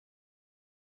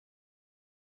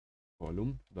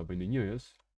do bëjnë njëjës,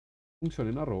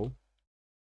 funksionin arrow,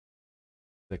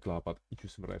 dhe klapat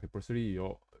gjysmë rrethi përsëri,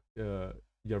 jo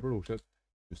gjerpërushet,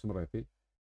 gjysmë rrethi,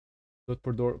 do të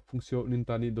përdor funksionin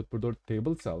tani, do të përdor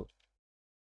table cell,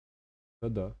 dhe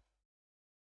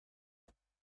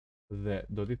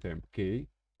do t'i them key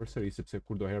përsëri sepse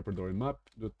kur do herë përdorim map,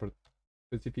 do të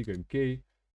specifikojmë key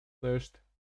është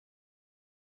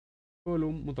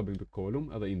kolum, mund ta bëjmë të kolum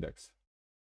edhe index.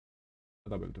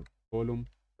 Ta bëjmë të kolum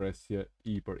presje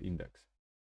I për index.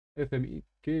 E themi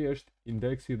key është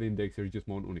indeksi dhe indeksi është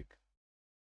gjithmonë unik.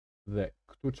 Dhe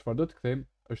këtu çfarë do të kthejmë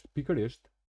është pikërisht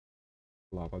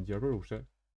llapa gjerpërushe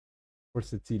për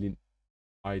secilin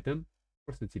item,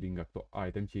 për secilin nga këto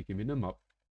item që I kemi në map,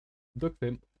 do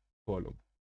kthejmë kolum.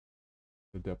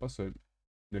 Dhe do ja pasojmë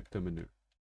në këtë mënyrë.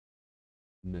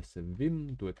 Nëse vim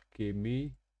duhet kemi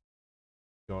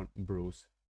John Bruce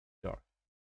Dark.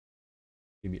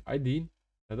 Kemi ID-n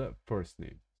edhe first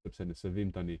name, sepse nëse vim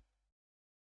tani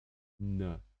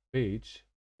në page,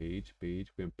 ku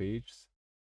janë pages,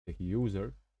 tek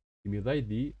user, kemi dhe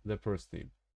ID dhe first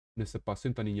name. Nëse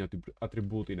pasojmë tani një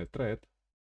atributin e tretë,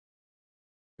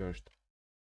 që është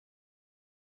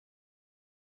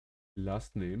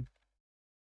last name,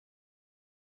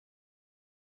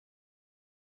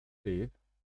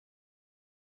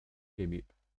 kemi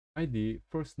ID,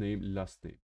 first name, last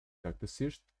name.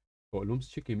 Saktësisht columns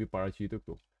që kemi paraqitur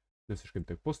këtu. Nëse shkojmë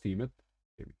tek postimet,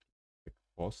 kemi tek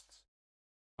posts,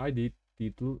 ID,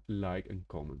 title, like and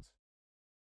comments.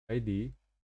 ID,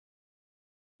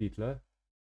 title,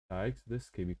 likes, dhe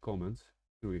kemi comments,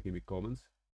 nuk e kemi comments.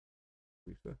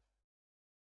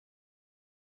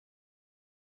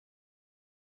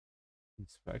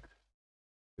 Inspect,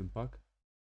 impact,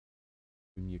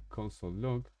 një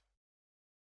console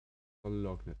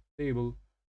log në table,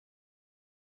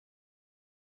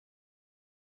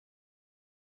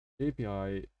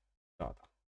 API data,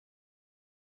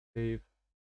 save,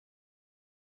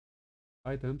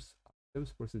 items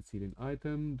për se cilin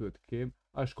item duhet kem,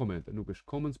 është komente, nuk është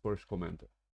comments, por është komente.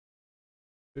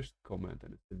 është komente,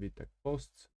 nëse vi tek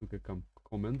posts, nuk e kam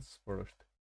comments, por është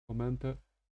komente,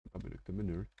 ta bëj në këtë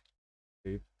mënyrë,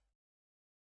 save,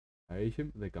 a heqim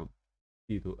dhe kam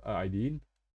ID-n,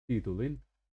 titullin,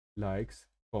 likes,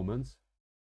 comments,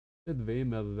 dhe të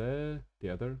vejmë edhe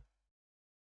tjetër,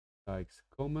 likes,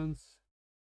 comments,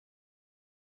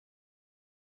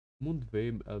 mund të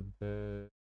vejmë edhe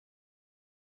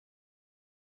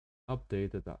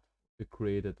updated data, the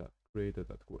created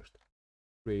data, ku është?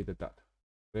 Created data,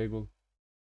 regull,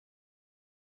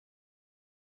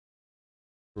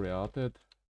 created,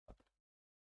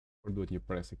 por duhet një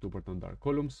presje këtu për të ndarë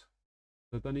columns,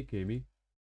 dhe tani kemi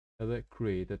edhe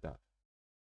created data,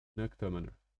 në këtë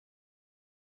mënyrë.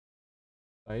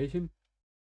 Ta heqim,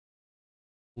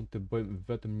 mund të bëjmë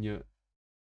vetëm një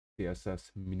CSS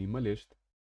minimalisht,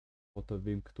 po të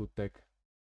vim këtu tek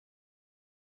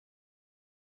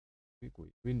ku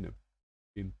jemi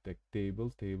tek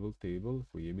table,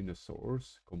 ku jemi në source,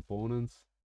 components,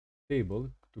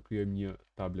 table, këtu krijojmë një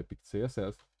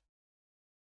table.css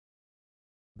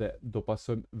dhe do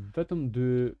pasojmë vetëm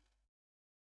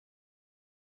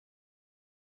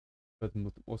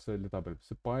ose le ta bëjmë.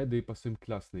 Së pari do I pasojmë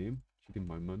class name, që ti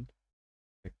mbaj mend,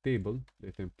 tek table, do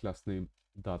I them class name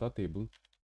data table,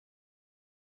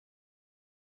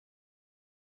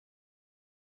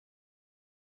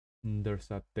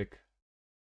 ndërsa tek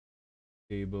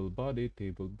table body,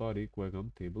 ku e kam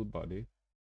table body,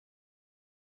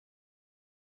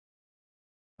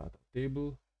 data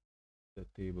table, the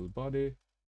table body,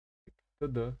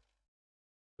 td,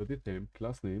 do t'i them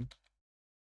class name,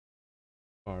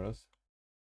 paras,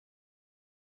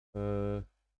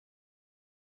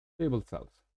 table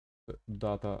cells,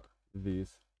 data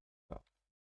this,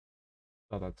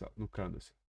 data cell, nuk ka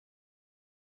rëndësi.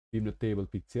 Vim në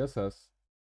table.css,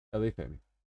 edhe I themi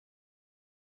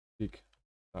pik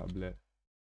table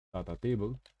data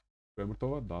table,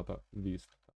 përmërtova data this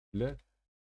table,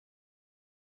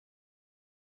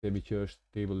 themi që është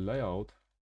table layout,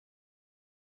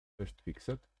 është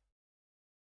fixed,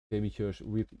 themi që është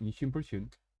width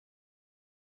 100%,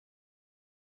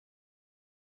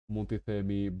 mund t'i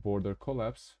themi border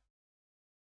collapse,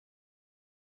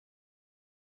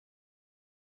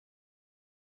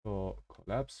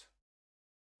 collapse,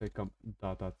 dhe kam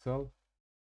data cell,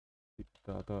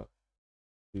 data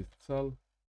this cell,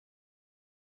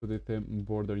 do t'i them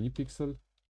border 1 pixel,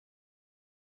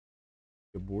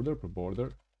 border për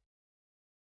border,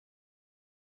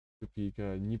 të pika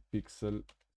 1 pixel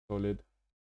solid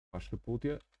pa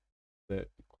shkëputje, dhe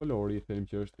kolori I them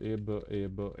që është EB.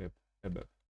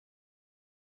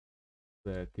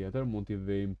 Dhe tjetër mund t'i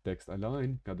vejmë text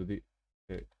align, ka do t'i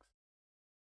text,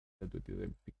 dhe do t'i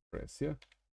vejmë pik presje,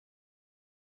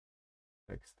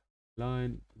 text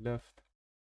line left,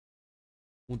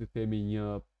 mund t'i themi një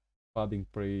padding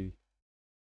prej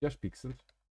 6 pixel,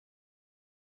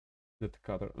 dhe të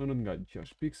 4 ënën nga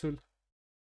 6 pixel,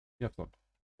 mjafton,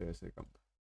 se kam.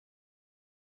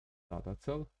 data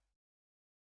cell,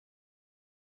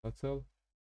 data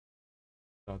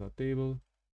table,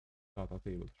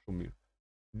 shumë mirë.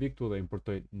 Vi këtu dhe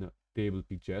importoj në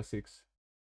table.jsx.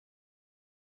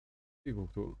 Sigur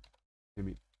këtu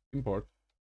kemi import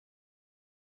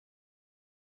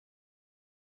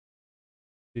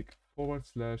pick /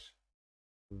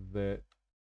 dhe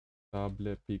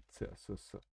table.css.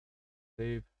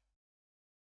 Save.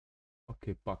 Ok,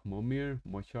 pak më mirë,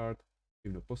 më qartë.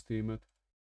 Tim në postimet,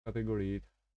 kategoritë.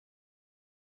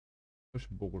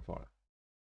 Është bukur fare.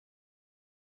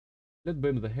 Le të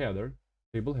bëjmë dhe header,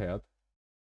 table head.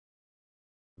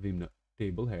 Vim në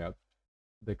table head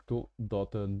dhe këtu do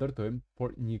të ndërtojmë, por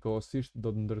njëkohësisht do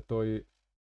të ndërtoj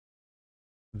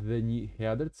dhe një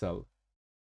header cell.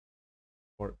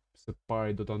 Por së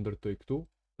pari do ta ndërtoj këtu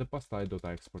dhe pastaj do ta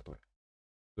eksportoj.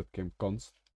 Do të kem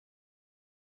const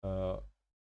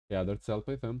header cell po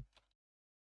I them.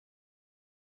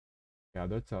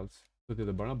 Header cells do të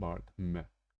jetë barabartë me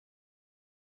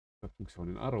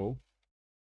funksionin arrow.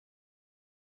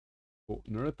 Po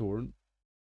në return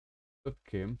do të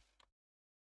kem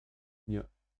një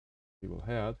table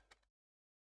head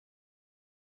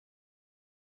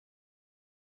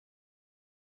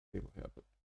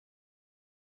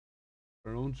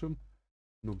përronshëm,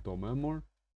 nuk do më mor.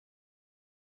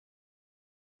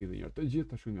 Edhe njërë të gjithë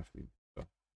të shumë nga fillimi.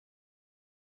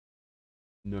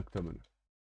 Në këtë mënyrë.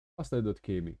 Pastaj do të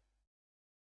kemi.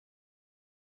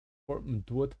 Por më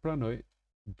duhet pranoj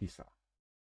disa.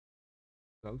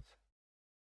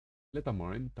 Le ta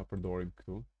marrim, ta përdorim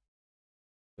këtu.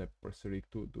 Dhe përsëri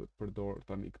këtu duhet përdor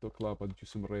tani këto klapat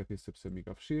gjysmë rrethi sepse mi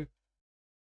ka fshirë.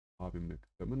 Hapim në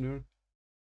këtë mënyrë.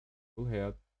 Full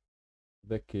head.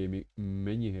 Dhe kemi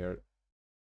me njëherë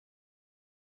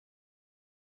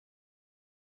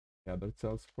header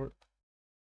cells for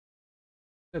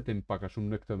letim paka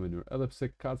shumë në këtë mënyrë, edhe pse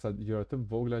ka ca gjëra të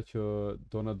vogla që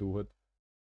do na duhet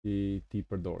ti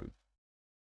përdorim.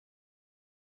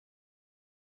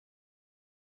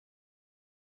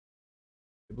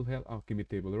 Table head, kemi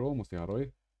table row, mos I harroj.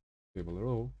 Table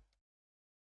row.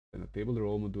 Dhe në table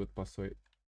row më duhet pasoj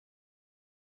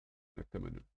në këtë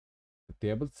mënyrë. Në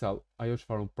table cell, ajo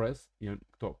çfarë unë pres janë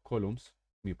këto columns,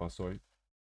 mi pasoj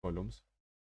columns.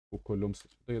 Ku columns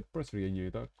do jetë përsëri e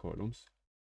njëjta, columns.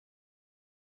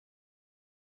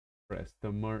 Press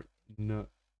të marr në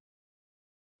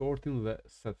sorting dhe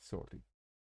set sorting.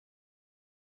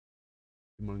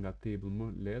 Të marr nga table më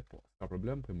lehtë, po ka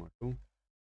problem, të marr këtu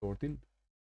sorting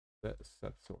dhe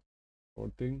set sorting.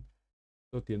 Sorting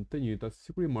do të jenë të njëjta,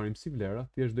 sikur I marrim si vlera,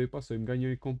 thjesht do I pasojmë nga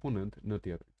njëri komponent në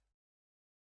tjetrin.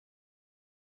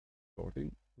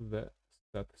 Sorting dhe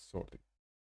set sorting.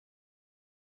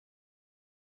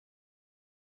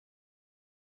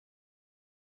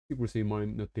 Sikur se I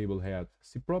marrim në table head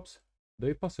si props,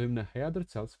 do I pasojmë në header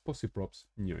cells po si props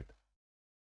njëjtë.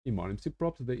 I marrim si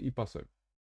props dhe I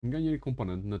pasojmë nga njëri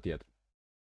komponent në tjetrin.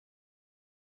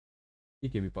 I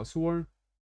kemi pasuar.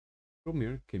 Shumë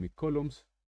mirë, kemi columns.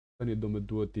 Tani do më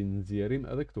duhet t'i nxjerrim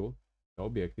edhe këtu nga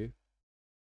objekti.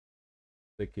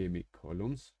 Dhe kemi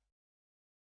columns.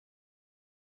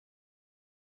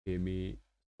 Kemi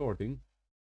sorting.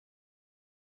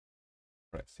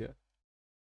 Presje.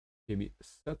 Kemi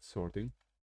set sorting.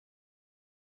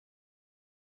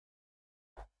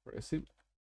 Presim.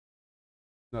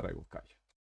 Në rregull, kaq.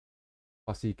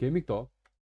 Pasi I kemi këto,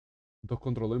 do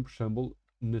kontrollojmë për shembull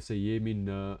nëse jemi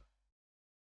në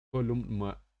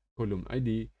column ID,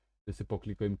 nëse po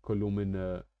klikojmë kolumnin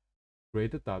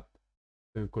created tab,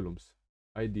 të columns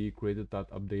ID, created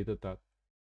tab, updated tab.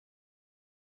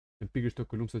 Në pikërisht të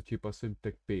kolumnat që I pasojmë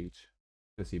tek page.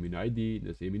 Nëse jemi në ID,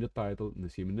 nëse jemi në title,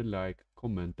 nëse jemi në like,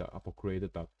 comment apo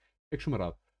created tab. E kështu me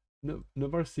radhë. Në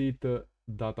varësi të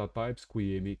data types ku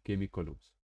jemi, kemi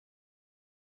columns.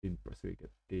 In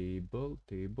përsëri table,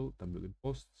 ta mbyllim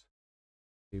posts,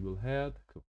 table head,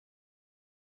 këtu.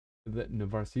 Dhe në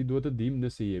varësi duhet të dim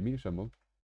nëse jemi, shembull,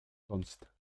 const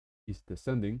is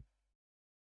descending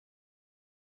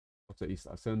ose is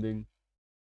ascending.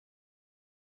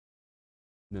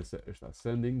 Nëse është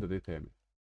ascending, do të themi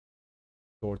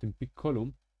sorting pick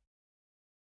column.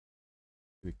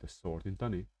 Kemi këtë sorting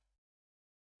tani.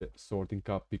 Dhe sorting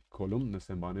ka pick column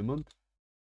nëse mbani mend.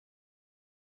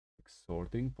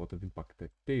 Sorting, po të vim pak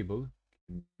tek table,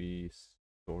 kemi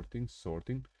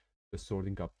sorting. Dhe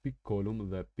sorting ka pick column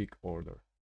dhe pick order.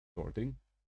 Sorting,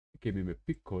 kemi me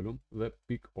pick column dhe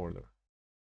pick order.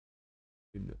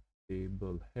 Në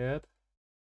table head,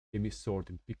 kemi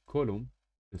sorting pick column,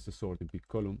 nëse sorting pick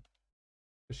column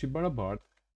është I barabartë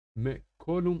me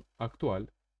column aktual,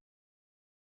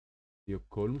 jo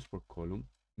columns por column,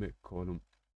 me column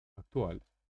aktual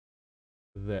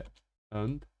dhe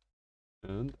and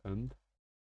and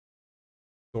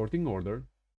sorting order,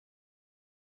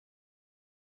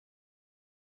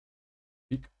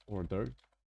 pick order,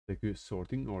 dhe ky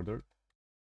sorting order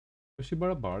është i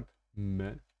barabartë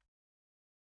me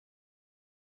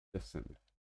descending.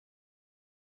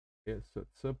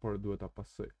 C, por duhet ta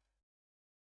pasoj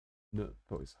në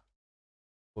thojsa.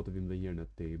 Po të vim dhe njerë në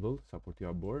table, sa por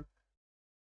t'ja bor,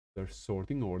 there's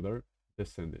sorting order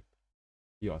descending.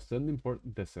 Jo ascending, por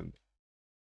descending.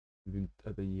 Vim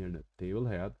edhe njerë në table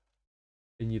head,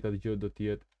 e njëta gjë do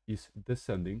t'jetë is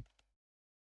descending,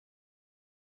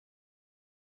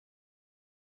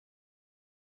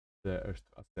 dhe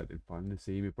është ascending. Pa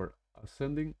nëse jemi për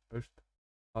ascending, është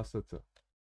ASC.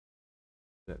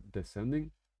 Dhe descending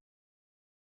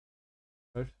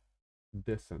është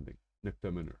descending në këtë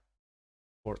mënyrë.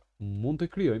 Por mund të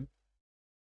krijojmë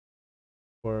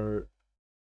për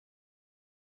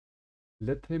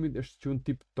le të themi është që në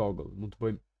tip toggle, mund të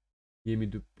bëjmë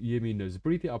jemi në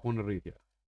zbritje apo në rritje.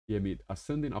 Jemi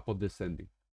ascending apo descending.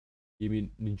 Jemi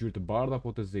në ngjyrë të bardhë apo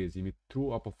të zezë, jemi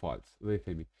true apo false. Dhe i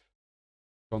themi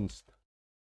const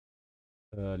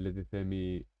le të themi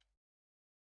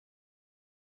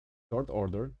sort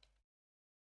order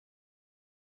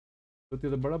do të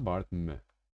jetë barabartë me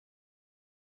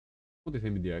mund të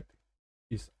themi direkt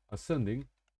is ascending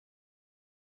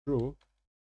true,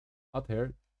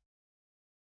 atëherë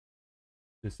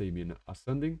nëse jemi në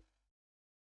ascending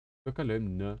do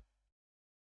kalojmë në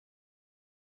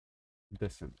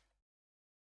descending,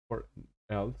 por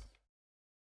else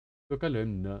do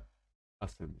kalojmë në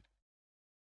ascending.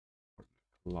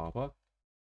 Klapa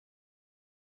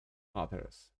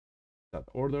atëherë set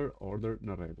order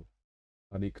në rregull.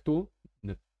 Tani këtu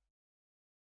në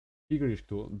pikërisht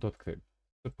këtu do të kthejmë.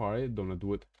 Së pari do na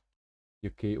duhet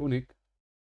një key unik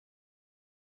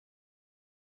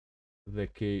dhe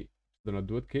do na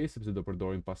duhet key sepse do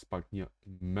përdorim pas pak një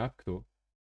map këtu.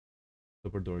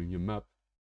 Do përdorim një map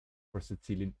për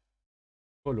secilin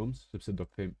columns sepse do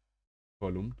kthejmë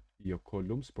column, jo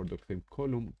columns, por do kthejmë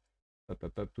column.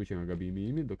 Tu që nga gabimi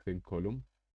imi do kthejmë column.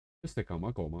 S'e kam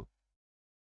akoma.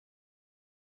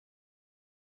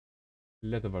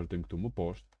 Le të vazhdojmë këtu më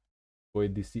poshtë, po e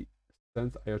di si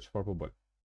sense ajo çfarë po bëj.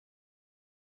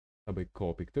 Ta bëj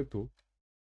copy këtë këtu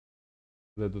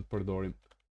dhe do të përdorim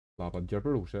llapat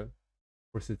gjarpërushe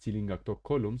për secilin nga këto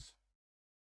columns.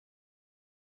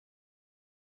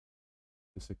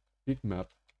 Nëse pick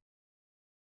map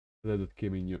dhe do të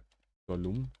kemi një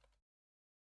column,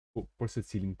 po për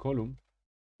secilin column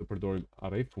do përdorim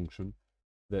array function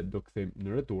dhe do kthejmë në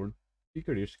return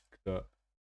pikërisht këtë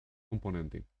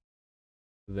komponentin.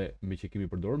 Dhe me që kemi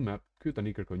përdorur map, ky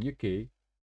tani kërkon një key,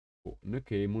 po në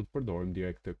key mund të përdorim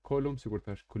direkt të column, sikur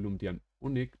thash kolumnat janë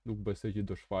unik, nuk besoj që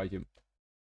do shfaqim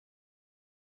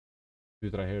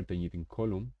 2-3 herë të njëjtin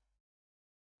kolumn.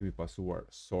 Kemi pasuar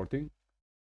sorting,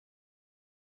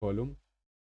 column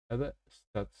edhe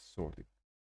stat sorting.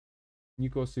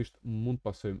 Njëkohësisht mund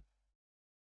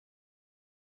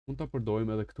ta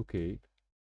përdorim edhe këtu key.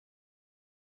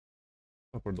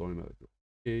 Ta përdorim edhe këtu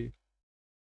key.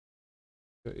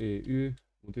 EU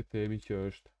mund të themi që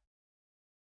është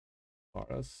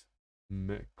paras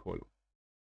me column.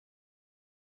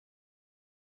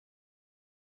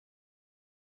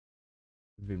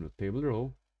 Vim në table row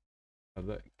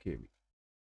edhe kemi.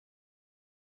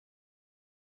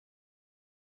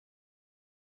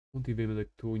 Mund t'i vim edhe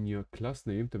këtu një class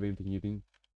name, të vim të njëjtin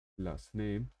class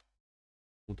name.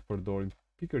 Mund të përdorim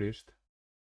pikërisht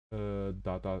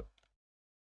data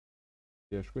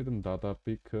ja shkruajmë data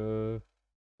pick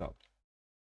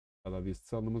data vist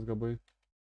sa në mos gaboj.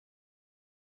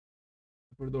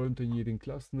 Përdorim të njëjtin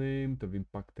class name, të vim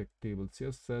pak tek table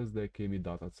CSS dhe kemi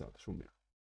data cell, shumë mirë.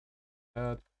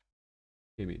 Add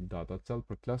kemi data cell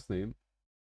për class name.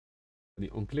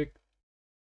 Tani on click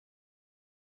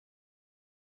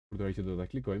përdori që do ta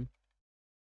klikojmë.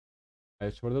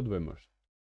 Ajo çfarë do të bëjmë është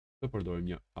të përdorim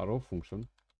një arrow function,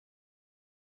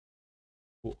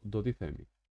 ku do t'i themi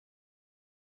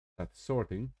stat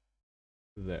sorting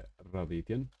dhe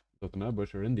radhitjen do të na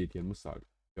bësh renditjen më saktë,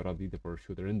 jo radhitje por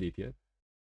shkruajtë renditje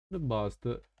në bazë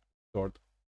të sort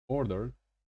order,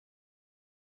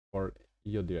 por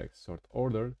jo direkt sort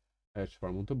order. E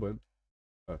çfarë mund të bëjmë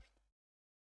është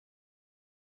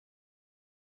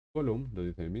column, do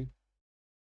t'i themi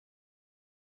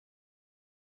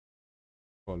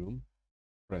column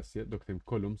presje, do kthejmë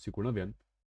column sikur na vjen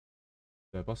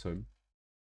dhe pasojmë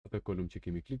atë column që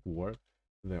kemi klikuar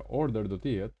dhe order do të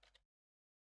jetë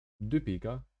 2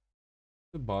 pika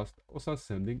të bazë ose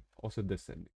ascending ose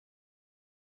descending.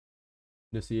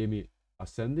 Nëse jemi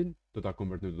ascending, do ta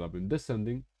konvertojmë, do ta bëjmë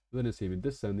descending, dhe nëse jemi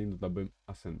descending, do ta bëjmë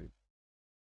ascending.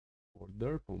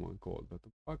 order, po më ankohet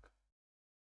vetëm pak,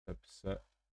 sepse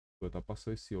duhet ta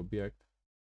pasoj si objekt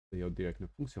dhe jo direkt në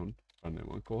funksion, pra ne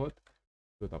më ankohet,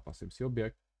 duhet ta pasim si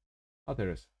objekt.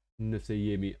 Atëherës, nëse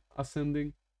jemi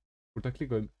ascending, kur ta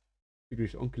klikojmë,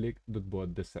 pikërisht on click do të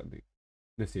bëhet descending.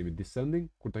 Nëse jemi descending,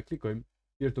 kur ta klikojmë,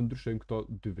 thjesht do ndryshojmë këto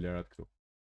dy vlerat këtu.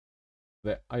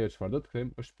 Dhe ajo çfarë do të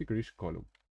kthejmë është pikërisht kolum.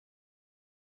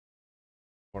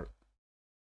 Por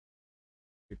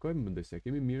klikojmë, mendoj se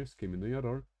kemi mirë, s'kemi ndonjë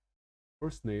error.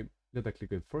 First name, le ta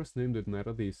klikojmë first name, do të na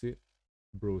radhisi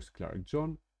Bruce Clark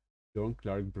John, John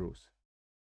Clark Bruce.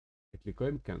 E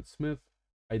klikojmë Ken Smith,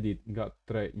 ID nga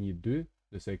 312,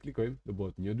 nëse e klikojmë do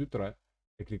bëhet 123,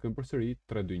 e klikojmë përsëri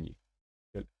 321.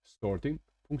 Sorting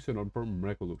funksionon për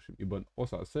mrekullueshëm, i bën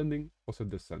ose ascending ose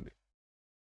descending.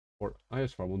 Por ajo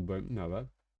çfarë mund të bëjmë neve,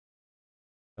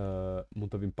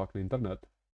 mund të vim pak në internet,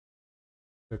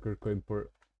 të kërkojmë për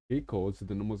K-codes,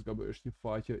 dhe në mos gaboj është një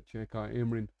faqe që e ka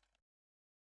emrin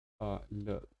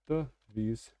ALT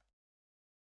vis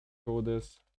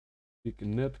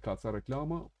codes.net, ka ca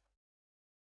reklama,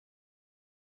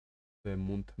 dhe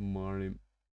mund të marrim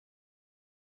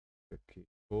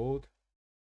K-code,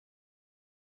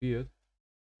 pjet,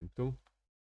 këtu,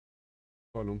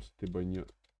 columns të bëj një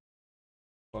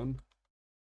span,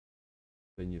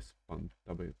 dhe një span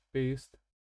të bëj paste,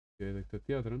 që edhe këtë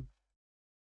tjetërën,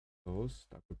 those,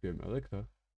 ta kopjojmë edhe këta,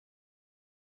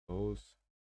 those,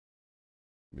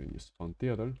 me një span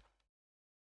tjetër,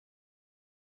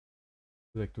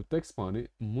 dhe këtu tek spani,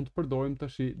 mund të përdorim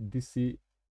tash disi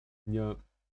një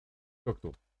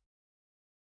këtu.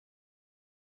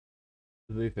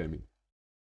 Dhe i themi,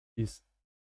 is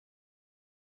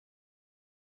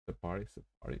së pari,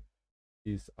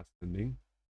 is ascending,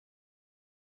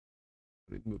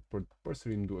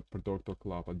 përsëri duhet përdor këto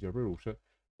klapa gjerberueshe,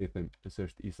 dhe i themi, nëse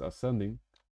është is ascending,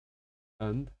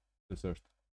 and, nëse është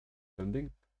ascending,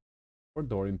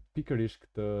 përdorim pikërisht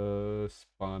këtë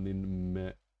spanin me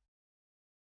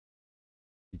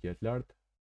jetë lartë,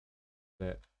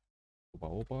 dhe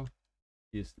opa,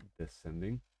 is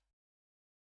descending,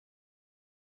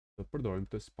 do të përdorim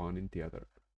këtë spanin tjetër.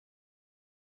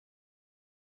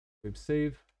 Klikojmë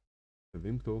save, të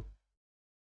vim këtu,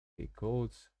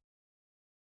 K-codes,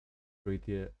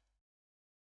 zbritje,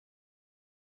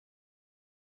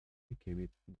 i kemi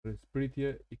në zbritje,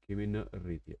 i kemi në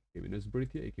rritje, kemi në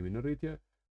zbritje, i kemi në rritje,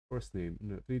 first name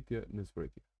në rritje, në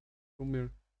zbritje. Shumë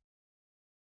mirë,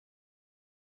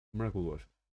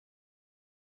 mrekullueshëm.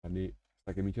 Tani,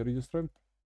 sa kemi që regjistrojmë,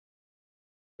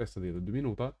 52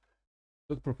 minuta,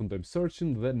 do të përfundojmë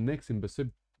searchin dhe nextin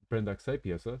besoj brenda kësaj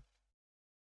pjese.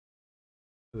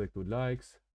 Dhe këtu likes,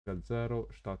 0,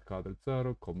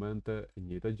 740, komente, e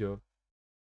njëjta gjë,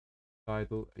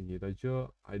 title, e njëjta gjë,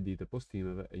 ID të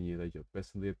postimeve, e njëjta gjë,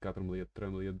 15, 14,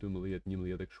 13, 12,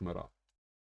 11 e kështu me radhë.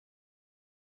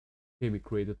 Kemi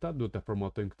created tab, do të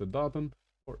formatojmë këtë datën,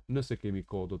 por nëse kemi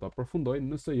kohë do ta përfundojmë,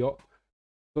 nëse jo,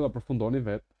 do ta përfundoni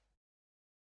vetë.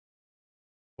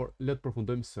 Por le të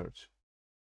përfundojmë search.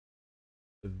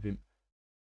 Vim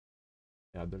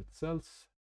header cells,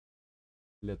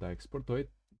 le ta eksportoj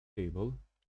table,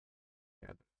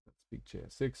 header, let's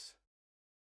JSX,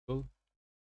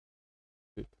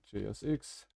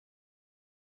 JSX,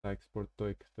 ta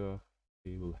eksportoj këtë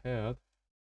table head,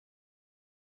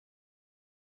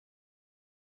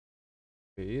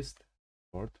 paste,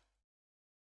 import,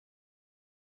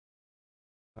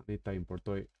 tani ta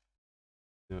importoj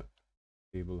në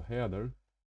table header,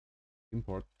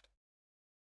 import,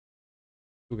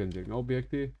 duke nxjerr nga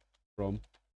objekti from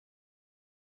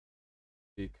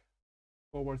pick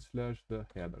 / the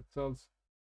header cells,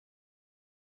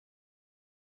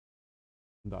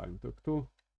 ndajmë të këtu,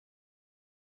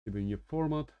 i bëjmë një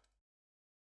format,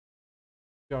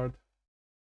 chart,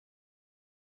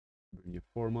 i bëjmë një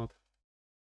format,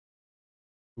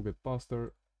 duket pastër,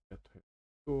 e të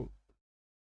këtu,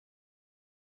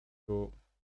 këtu,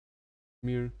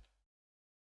 mirë,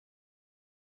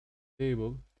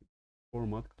 table,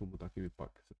 format, këtu më ta kemi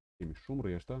pak, se kemi shumë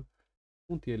rreshta,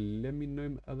 mund t'je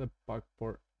eliminojmë edhe pak,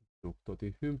 por nuk do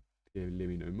t'i hym, t'je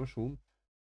eliminojmë më shumë,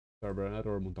 server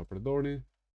error mund t'a përdorni,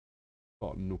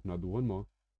 po nuk na duhen më,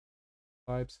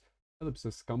 types, edhe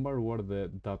pse s'kam mbaruar dhe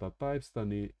data types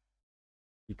tani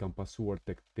i kam pasuar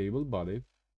tek table body,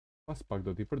 pas pak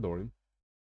do t'i përdorim.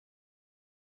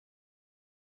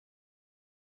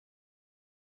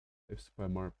 Sepse po e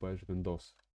marr, po e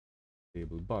zhvendos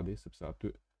table body, sepse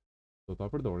aty do t'a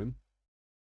përdorim.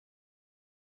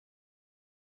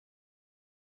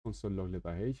 Console log le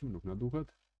ta heqim, nuk na duhet.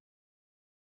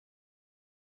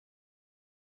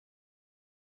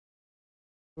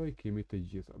 Po i kemi të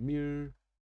gjitha mirë.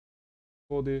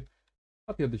 Kodi,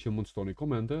 Atje që mund shtoni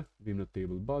komente, vim në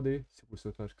table body, si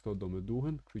kurse thash këto do me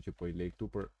duhen, kështu që po i lej këtu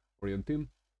për orientim,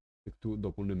 dhe këtu do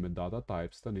punim me data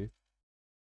types tani.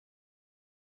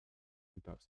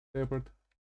 Tepërt,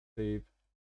 save,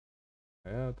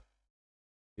 add,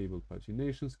 table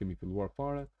paginations, kemi filluar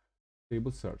fare,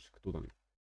 table search, këtu tani.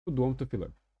 Këtu duam të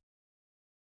fillojmë.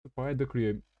 Të pare dhe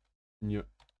kryejmë një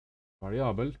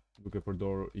variabel, duke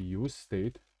përdorur use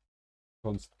state,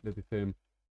 const, le t'i them,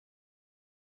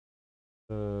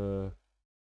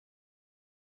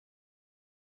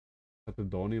 të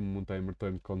doni, mund të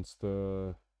emërtojmë const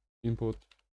input,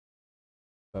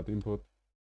 that input,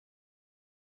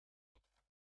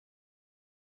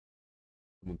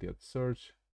 mund të jetë search,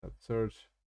 that search,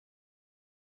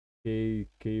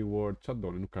 keyword, që të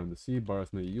doni, nuk ka rëndësi,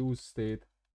 baras në use state,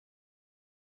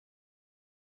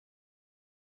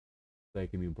 dhe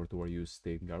kemi importuar use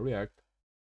state nga React,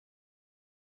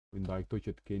 ndaj këto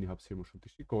që të keni hapësirë më shumë të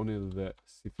shikoni, dhe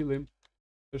si fillim,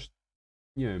 është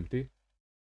një empty,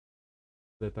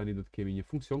 dhe tani do të kemi një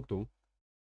funksion këtu,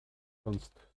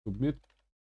 const submit,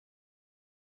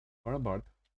 parabart,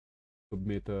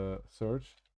 submit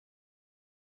search,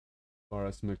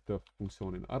 baras me këtë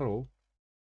funksionin arrow,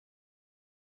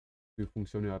 ky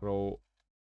funksioni arrow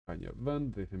ka një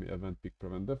event, dhe i themi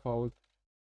event.prevent default,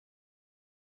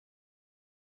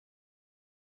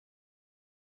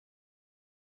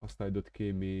 pastaj do të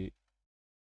kemi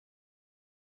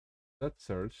that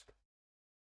searched,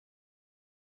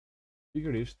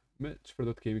 pikërisht me çfarë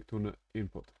do të kemi këtu në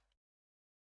input.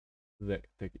 Dhe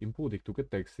tek inputi këtu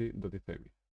këtë teksti do t'i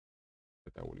themi. Dhe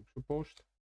ta ulim kështu poshtë.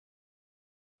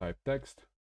 Type text,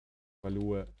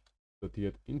 value do të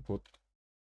jetë input.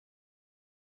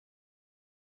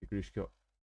 Pikërisht kjo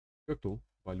këtu,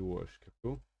 value është kjo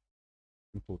këtu.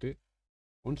 Inputi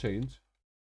on change.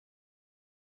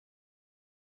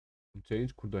 On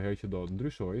change kur do herë që do të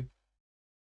ndryshoj,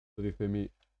 do t'i themi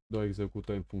do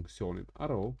ekzekutojmë funksionin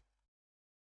arrow.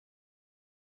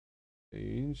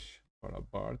 Change,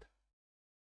 parabart,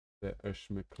 dhe është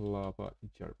me klapa i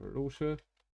qarpërushe.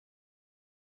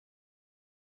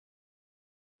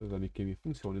 Dhe tani kemi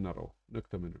funksionin arrow në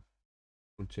këtë mënyrë.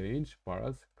 On change,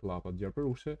 paras, klapa të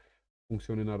qarpërushe,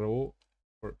 funksionin arrow,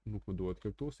 por nuk më duhet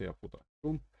këtu, se ja futa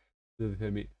shumë. Dhe dhe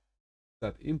themi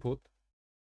set input,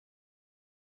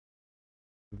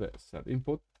 dhe set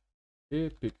input, e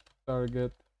pick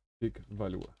target, pick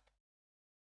value.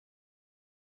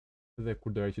 Dhe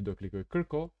kur deri që do klikoj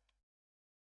kërko,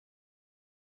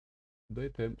 do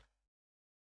i them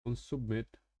on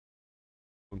submit,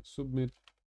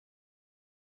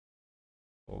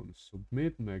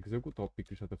 me ekzekuto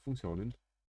pikërisht atë funksionin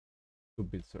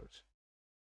submit search.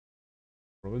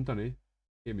 Provojmë tani,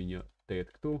 kemi një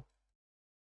 8 këtu,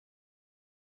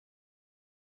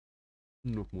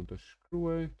 nuk mund të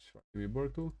shkruaj, çfarë kemi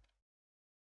bërë këtu?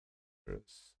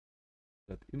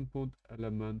 Set input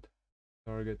element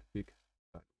target pick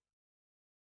value.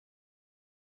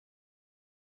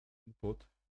 Input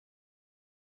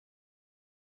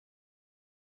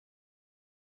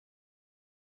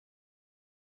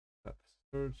set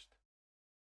searched.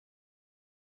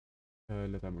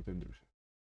 Le ta marrë të ndryshe.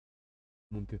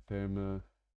 Mund t'i them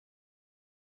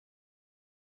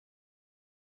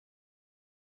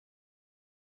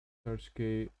search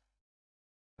key,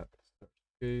 set search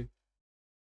key,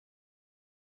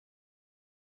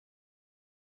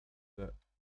 set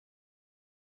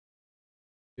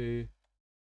key,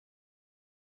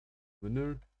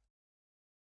 mënyrë,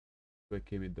 dhe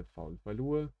kemi default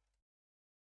value,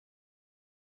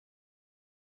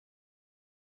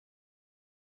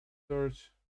 search,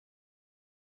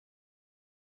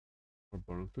 por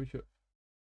bërën këtu që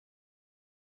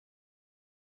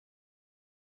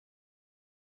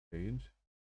change,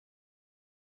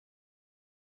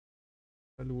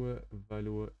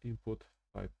 value, input,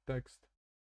 type text,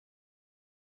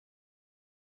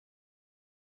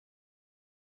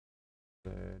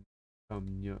 dhe kam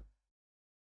një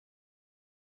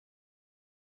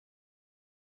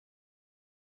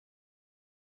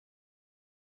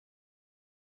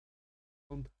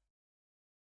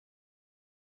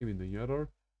kemi në një error,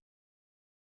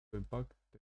 bëjmë pak,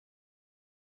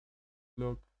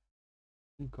 log,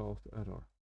 në cost error.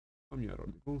 Kam një error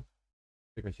diku,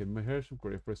 se ka qenë më hershëm,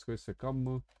 kur e freskoj se kam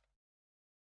më,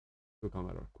 këtu kam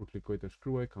error. Kur klikoj të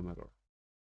shkruaj, kam error.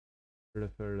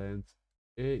 Reference,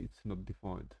 it's not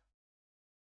defined.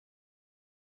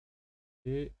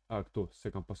 Këtu, se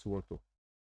kam pasuar këtu.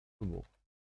 Të mbo.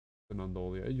 Se në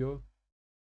ndodhja e gjë,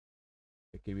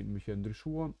 e kemi më që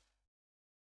ndryshuan,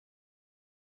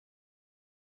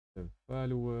 the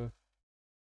value,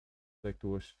 dhe këtu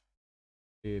është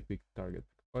epic target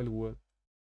value,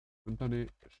 në tani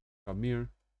Ka mirë.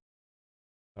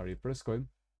 Ta ripreskojmë.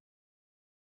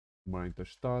 Marrim të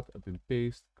 7, atë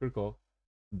paste, kërko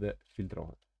dhe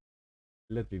filtrohet.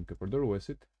 Le të vim ke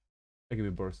përdoruesit. E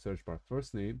kemi bërë search bar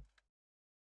first name.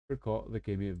 Kërko dhe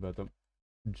kemi vetëm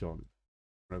John.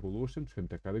 Rregullueshëm, shkojmë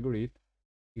te kategoritë.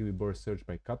 Kemi bërë search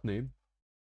by cat name.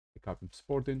 E kapim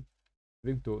sportin.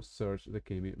 Vim këtu search dhe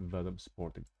kemi vetëm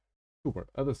sportin. Super,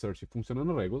 edhe searchi funksionon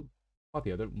në rregull.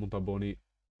 Patjetër mund ta bëni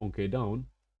on key down.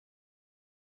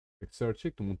 Tek searchi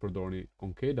këtu mund të përdorni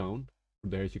on key down,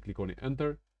 përderisa që klikoni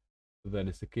enter dhe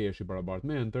nëse key është i barabartë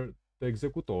me enter, të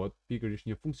ekzekutohet pikërisht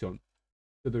një funksion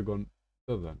që dërgon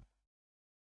të dhënë.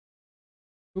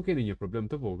 Nuk keni një problem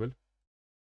të vogël,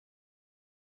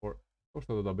 por ose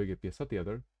do ta bëj pjesa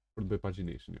tjetër për të bërë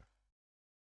pagination.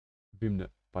 Vim në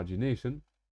pagination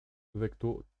dhe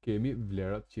këtu kemi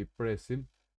vlerat që i presim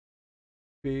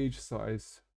page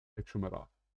size e kështu me radhë.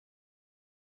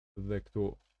 Dhe këtu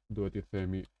duhet i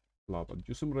themi llapat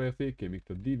gjysmërrjethi, kemi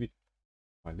këtë divin,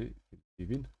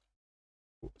 divin.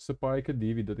 Së pari këtë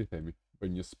divi do t'i themi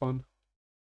për një span.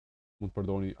 Mund të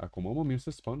përdorni akoma më mirë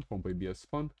se span, por po i bie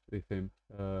span dhe i them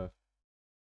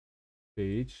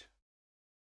page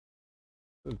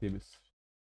dhe themi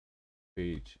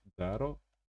page 0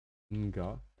 nga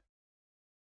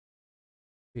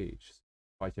page.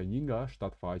 Faqja 1 nga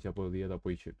 7 faqe apo 10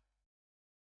 apo 100.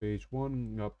 Page 1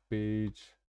 nga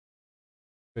page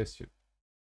 500.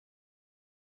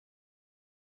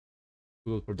 Tu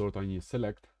do të përdor ta një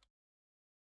select.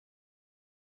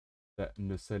 Dhe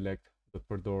në select do të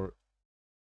përdor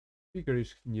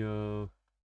pikërisht një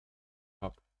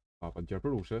hapa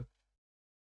gjerpërushe.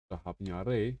 Do hap një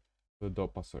array dhe do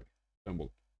pasoj. Shembull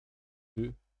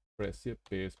 2 presje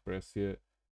 5 presje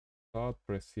 7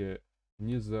 presje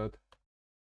 20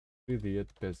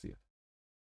 30 50.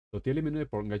 Do t'i eliminoj,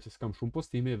 por nga që s'kam shumë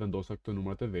postime, e vendosa këto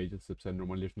numrat e vegjël sepse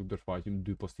normalisht nuk do shfaqim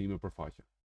 2 postime për faqe.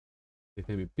 I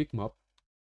themi pick map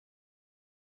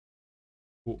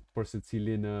ku për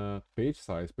secilin page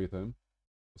size po i them,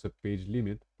 ose page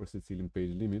limit për secilin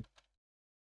page limit.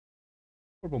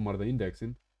 Por po marr dhe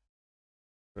indeksin.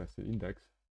 Presje index.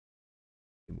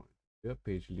 I marr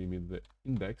page limit dhe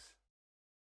index.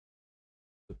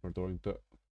 Do të përdorim të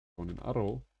tonin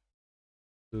arrow.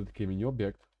 Do të kemi një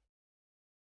objekt.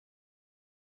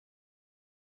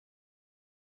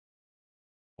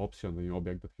 Option dhe një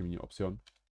objekt, do të kemi një opcion.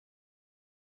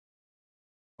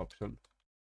 Option.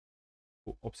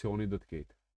 Ku opcioni do të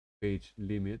ketë page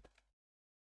limit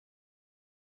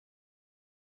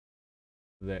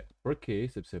dhe për key,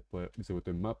 sepse po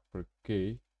ekzekutojmë map për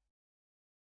key,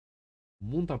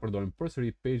 mund ta përdorim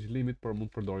përsëri page limit, por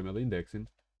mund të përdorim edhe indeksin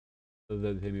dhe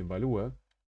të themi value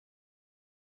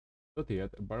do të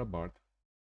jetë barabartë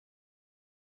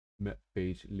me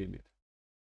page limit.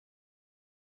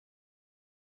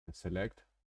 Në select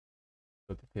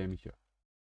do të themi që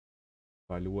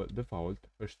value default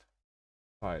është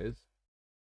size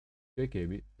që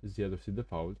kemi zgjedhur si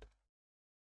default,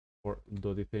 por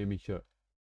do t'i themi që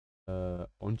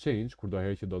on change, kur do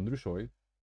herë që do ndryshoj,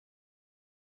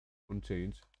 on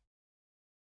change,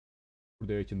 kur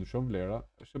do herë që ndryshon vlera,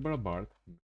 është e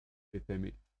barabartë, t'i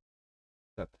themi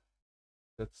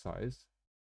set size,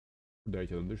 kur do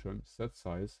herë që do ndryshojmë, set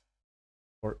size,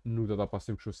 por nuk do ta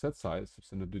pasim kështu set size,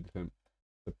 sepse në dy t'i them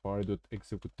se pari do të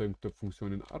ekzekutojmë këtë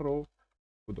funksionin arrow,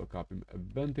 ku do kapim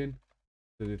eventin,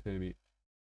 dhe t'i themi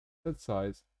set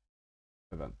size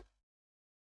event.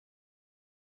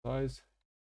 Size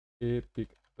e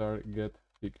pick target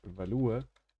pick value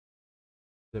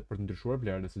dhe për të ndryshuar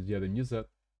vlerën nëse zgjedhim 20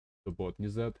 do bëhet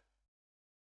 20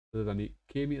 dhe tani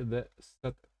kemi edhe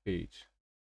set page.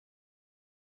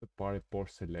 Të pari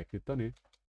poshtë selectit tani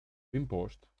vim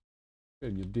poshtë,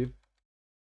 kemi një div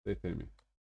dhe i themi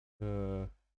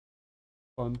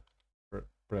fund për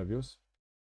previous,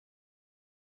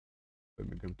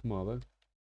 me gëm të madhe,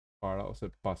 para ose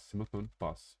pas, si më thënë,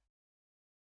 pas.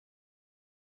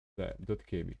 Dhe do të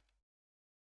kemi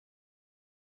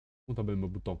mund ta bëjmë me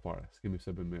buton fare, s'kemi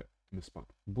pse bëjmë me span.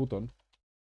 Buton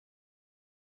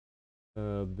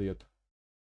dhe jetë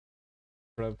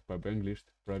prev, pa bë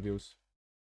anglisht, previous.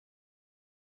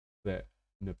 Dhe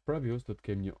në previous do të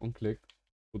kemi një on click,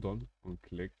 buton on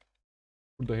click.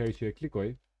 Kur do herë që e klikoj,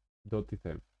 do t'i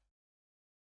them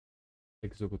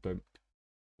ekzekutojmë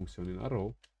funksionin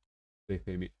arrow dhe i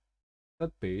themi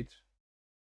set page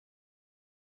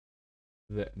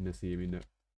dhe nëse jemi në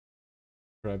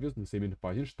previous, nëse jemi në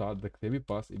pagin 7 dhe kthemi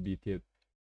pas, i bi tjetë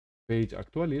page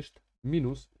aktualisht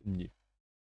minus 1.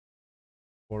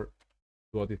 Por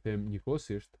do t'i them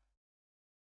njëkohësisht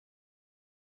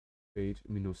page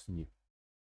minus 1.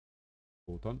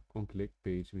 Button on click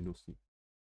page minus 1.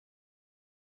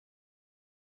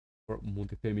 por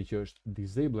mund të themi që është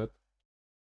disabled,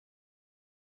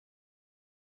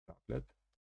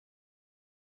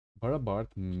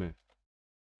 barabartë me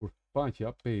kur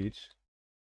faqja page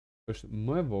është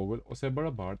më e vogël ose e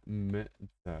barabartë me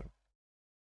 0.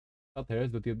 Atëherë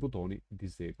do të jetë butoni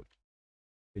disable.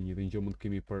 E njëjtën gjë mund të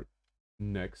kemi për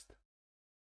next.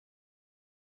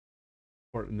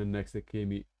 Por në next e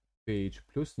kemi page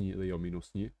plus 1 dhe jo minus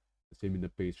 1. Nëse jemi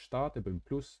në page 7 e bëjmë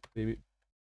plus, kemi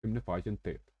në faqen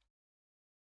 8.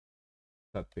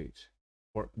 That page.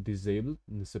 Por disabled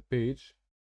nëse page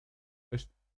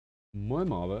është më e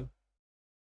madhe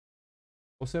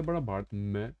ose e barabartë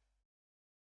me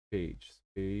page.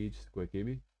 Page, ku e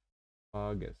kemi?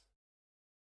 Pages.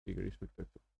 Pikërisht me këtë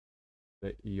këtu.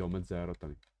 Dhe jo me 0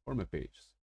 tani, por me pages.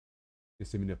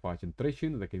 Nëse jemi në faqen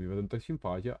 300 dhe kemi vetëm 300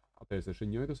 faqe, atëherë është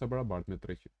e njëjtë ose e barabartë me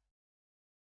 300.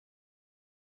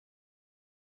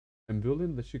 E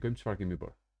mbyllim dhe shikojmë çfarë kemi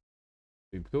bërë.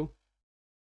 Kemi këtu,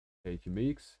 heqim me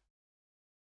x,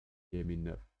 jemi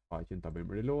në faqen ta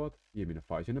bëjmë reload, jemi në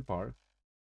faqen e parë,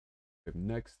 bëjmë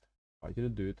next, faqen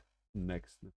e dytë,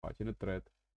 next në faqen e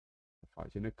tretë, në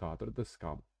faqen e katërt dhe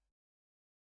s'kam.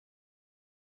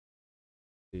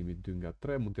 Jemi 2 nga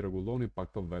 3, mund t'i rregulloni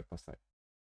pak këto vetë pastaj.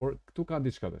 Por këtu ka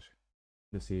diçka tash.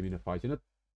 Nëse jemi në faqen e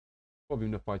po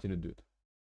vim në faqen e dytë.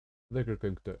 Dhe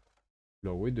kërkojmë këtë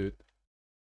logo i dytë.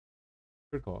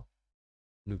 Kërko.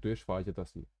 Nuk do jesh faqet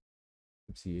asnjë.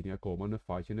 Sepse jeni akoma në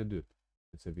faqen e dytë.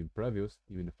 Nëse vim previous,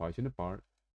 jemi në faqen e parë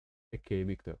e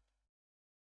kemi këtë.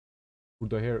 Kur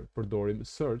do herë përdorim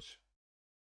search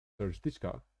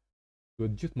diçka,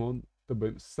 duhet gjithmonë të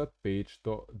bëjmë set page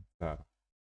to 0.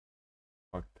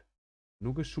 Fakt.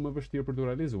 Nuk është shumë e vështirë për të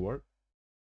realizuar.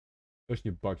 Është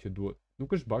një bug që duhet,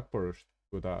 nuk është bug, por është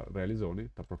duhet ta realizoni,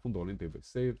 ta përfundoni, të bëj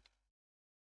save.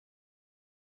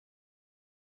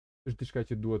 Është diçka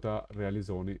që duhet ta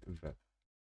realizoni vetë.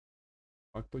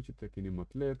 Fakto që të keni më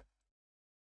të lehtë.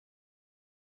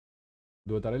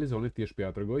 Duhet ta realizoni, thjesht po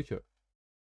ja tregoj që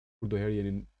kur do herë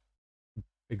jeni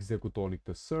ekzekutoni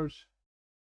këtë search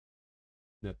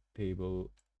në table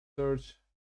search,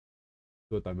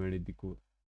 duhet ta merrni diku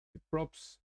si props,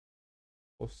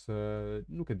 ose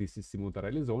nuk e di si mund të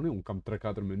realizoni, unë kam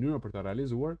 3-4 mënyra për të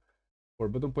realizuar, por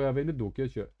vetëm po ja veni duke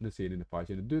që nëse jeni në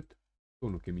faqen e dytë,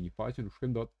 këtu nuk kemi një faqe, nuk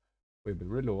shkojmë dot, po i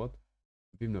bëjmë reload,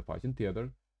 vim në faqen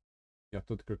tjetër, ja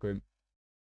këtu të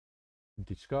kërkojmë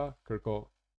diçka, kërko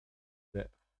dhe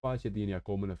faqet jeni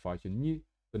akoma në faqen 1,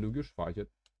 dhe nuk ju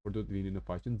shfaqet, por duhet vini në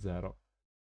faqen 0.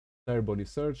 Sa herë bëni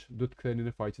search, duhet të ktheheni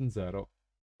në faqen 0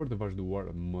 për të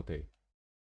vazhduar më tej.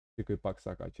 Shikoj pak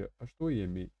sa ka që ashtu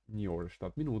jemi 1 orë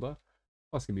 7 minuta.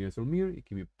 Pas kemi ecur mirë, i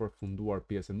kemi përfunduar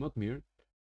pjesën më të mirë.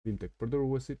 Vim tek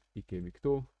përdoruesit, i kemi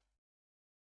këtu.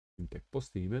 Vim tek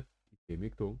postimet, i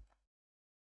kemi këtu.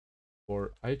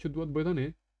 Por ajo që duhet bëj tani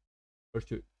është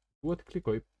që duhet të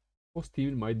klikoj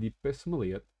postimin me ID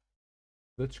 15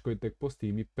 dhe të shkoj tek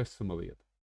postimi 15.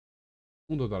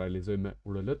 Unë do ta realizoj me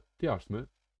URL të jashtme,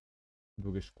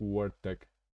 duke shkuar tek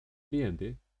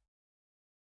klienti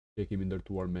që kemi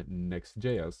ndërtuar me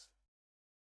Next.js.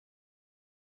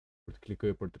 Për të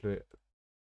klikoj për të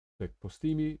tek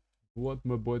postimi, duhet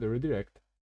më bëhet redirect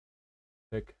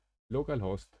tek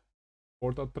localhost,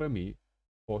 porta 3000,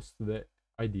 post dhe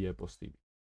ID e postimi.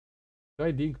 Këtë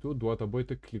ID këtu duhet ta bëj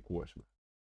të klikueshme.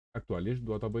 Aktualisht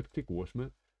duhet ta bëj të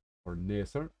klikueshme, por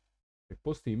nesër tek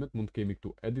postimet mund të kemi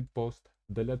këtu edit post,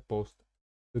 delete post,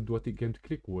 dhe duhet i kemi të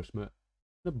klikueshme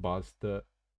në bazë të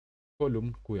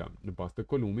kolumn ku jam, në bazë të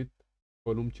kolumnit,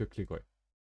 kolumn që klikoj.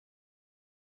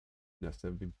 Nëse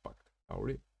vim pak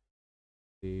auri,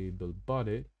 table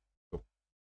body,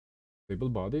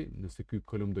 table body, nëse ky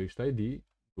kolumn do ishte ID,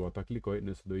 duhet ta klikoj,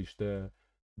 nëse do ishte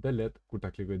delete, kur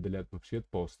ta klikoj delete më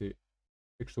fshihet posti,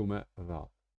 e kështu me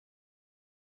radhë.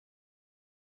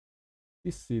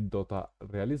 Si do ta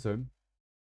realizojmë,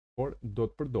 por do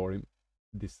të përdorim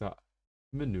disa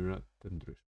mënyra të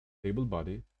ndryshme. Table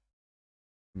body,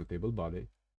 në table body,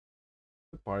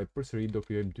 të pari përsëri do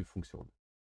krijojmë 2 funksione.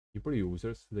 Një për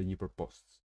users dhe një për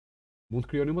posts. Mund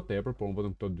të krijoni më tepër, por unë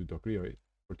vetëm këto 2 do krijoj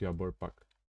për t'ia bërë pak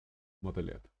më të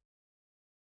lehtë.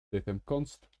 Do i them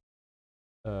const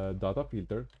data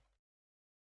filter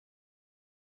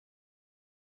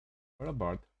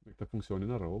barabart me këtë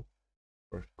funksionin arrow,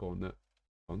 për shkon në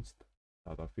const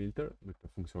data filter me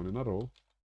këtë funksionin arrow,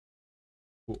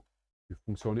 ku ky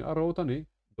funksioni arrow tani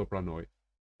do pranoj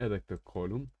edhe këtë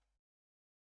kolumn,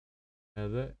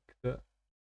 edhe këtë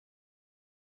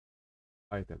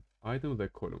item dhe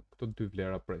kolumn, këto 2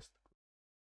 vlera prest.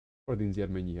 Por t'i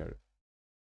nxjerr me një herë.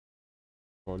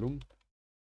 Kolumn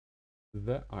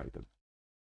dhe item.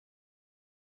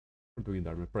 Për t'u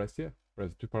ndarë me presje,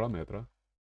 2 parametra,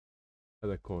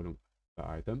 edhe column the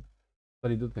item.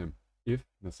 Tani do të them if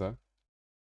nëse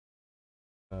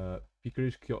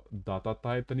pikërisht kjo data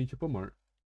type tani që po marr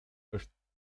është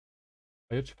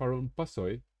ajo çfarë unë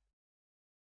pasoj,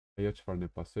 ajo çfarë ne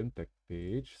pasojmë tek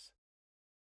pages,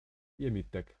 jemi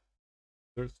tek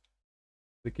users,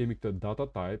 dhe kemi këtë data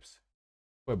types,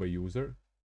 po e bëj user,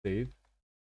 save,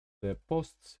 dhe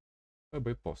posts, po e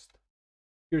bëj post.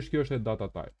 Kjo është e data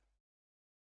type.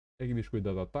 E kemi shkruaj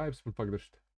data types, për fakt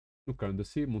është nuk ka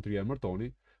rëndësi, mund të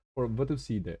riemërtoni, por vetëm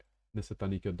si ide, nëse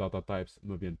tani kjo data types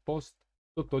më vjen post,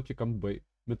 do të thotë që kam të bëj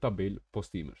me tabelë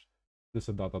postimesh.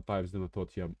 Nëse data types do të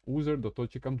thotë që jam user, do të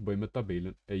thotë që kam të bëj me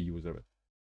tabelën e userëve.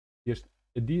 Thjesht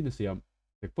e di nëse jam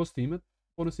tek postimet,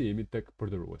 po nëse jemi tek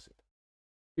përdoruesit.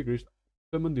 Pikërisht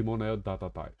të më ndihmon ajo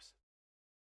data types.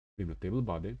 Vim në table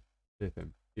body, dhe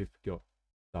them if kjo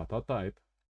data type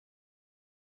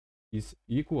is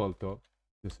equal to,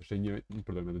 nëse është e njëjtë, në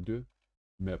përdorime të dy,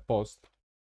 me post,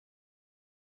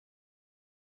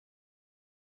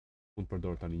 unë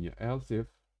përdor tani një else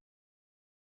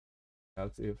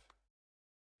if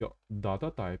kjo data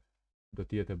type do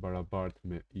të jetë e barabartë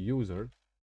me user,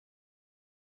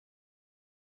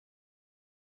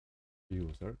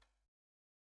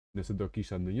 nëse do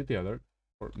kisha në një tjetër,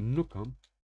 por nuk kam,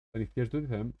 tani thjesht do të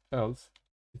them else,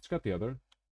 diçka tjetër,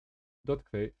 do të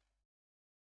kthej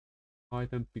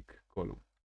item.column.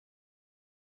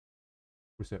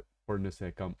 Kurse, por nëse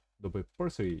e kam, do bëj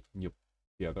përsëri një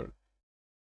tjetër,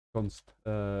 const,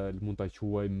 mund ta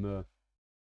quajmë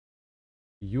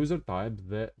user type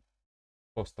dhe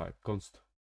post type, const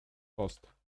post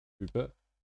shqipe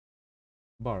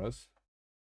barës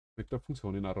me këtë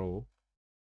funksionin arrow,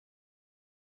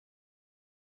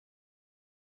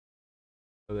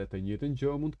 edhe të njëjtën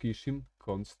gjë mund të kishim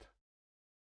const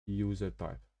user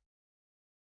type.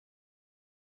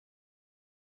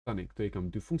 Tani këto i kam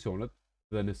dy funksionet,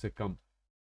 dhe nëse kam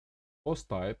post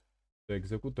type, të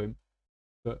ekzekutojmë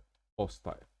të post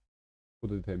type. Ku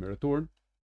do të themi return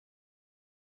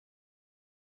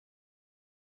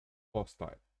post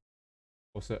type,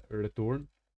 ose return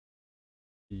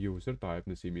user type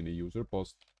nëse jemi në user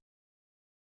post,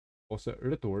 ose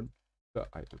return the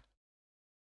item.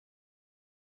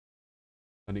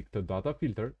 Tani këtë data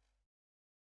filter,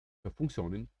 këtë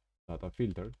funksionin data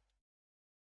filter,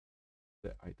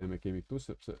 dhe item e kemi këtu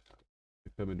sepse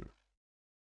në këtë mënyrë.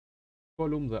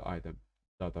 Column dhe item,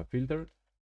 data filter,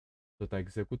 do ta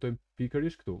ekzekutojmë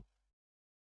pikërisht këtu,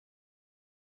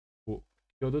 ku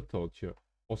kjo do të thotë që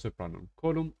ose pranon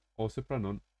column, ose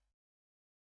pranon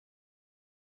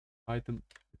item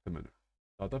në këtë mënyrë.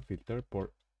 Data filter,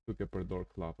 por duke përdor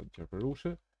klapën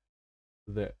qërpërushe,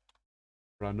 dhe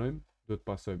pranojmë, duhet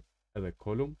pasojmë edhe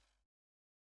column,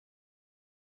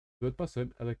 duhet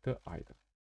pasojmë edhe këtë item.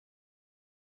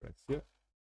 Presje,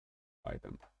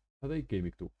 item. Edhe i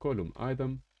kemi këtu column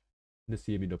item,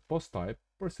 nëse jemi në post type,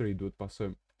 përsëri duhet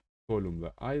pasojmë column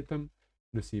dhe item,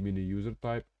 nëse jemi në user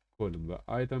type, column dhe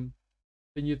item,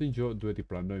 të njëjtën gjë duhet i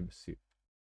pranojmë si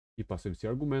i pasojmë si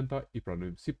argumenta, i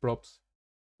pranojmë si props,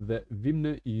 dhe vim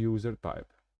në user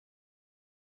type.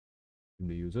 Vim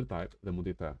në user type dhe mund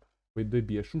t'i them, po i do i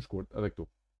bie shumë shkurt edhe këtu.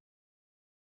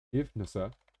 If nëse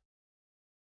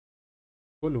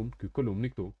column, ky kolumni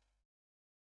këtu,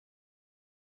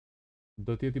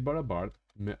 do t'jeti i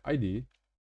barabartë me ID,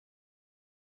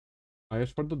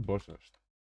 ajo çfarë do të bësh është.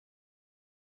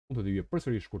 Mund të bie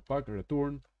përsëri shkurt pak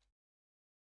return,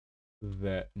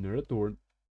 dhe në return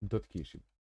do të kishim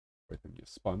po i them një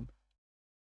span,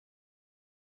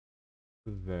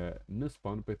 dhe në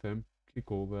span po i them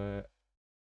klikove,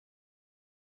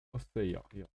 ose ja,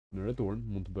 në return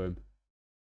mund të bëjmë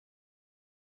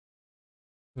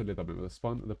le ta bëjmë edhe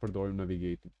span dhe përdorim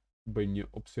navigate, bëjmë një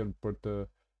opsion për të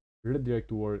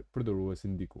redirektuar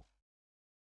përdoruesin diku.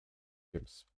 Kem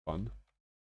span,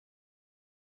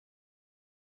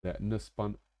 dhe në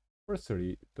span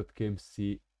përsëri do të kem si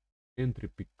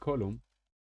entry.column,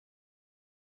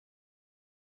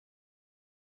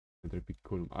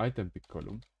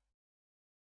 item.column,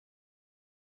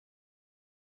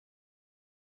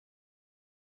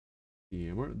 i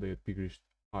emër dhe jetë pikërisht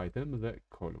item dhe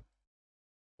column.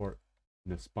 Por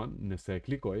në span, nëse e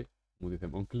klikoj, mund t'i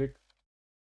them on click,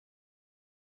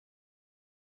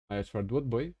 ajo çfarë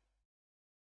duhet bëj,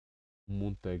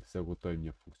 mund të ekzekutojmë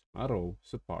një funksion arrow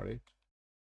së pari,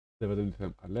 dhe vetëm t'i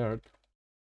them alert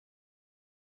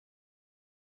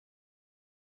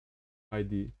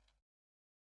ID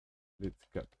let's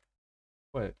get.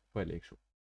 Po e lej kështu.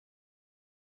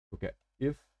 Ok,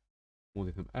 if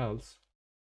mund t'i them else,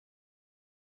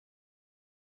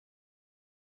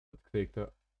 do të kthej këtë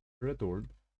return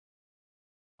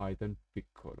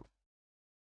item.column.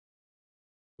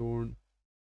 Return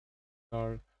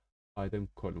star item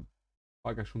column.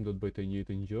 Paka shumë do të bëj të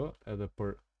njëjtën gjë edhe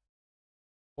për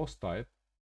post type,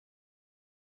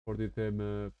 por t'i them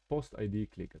post ID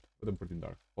clicket, vetëm për t'i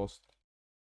ndarë post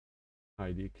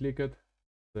ID clicket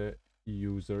dhe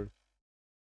user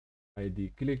ID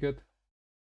clicket,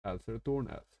 else return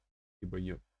else. I bëj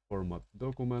një format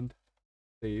document,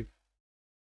 save.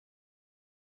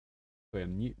 Këto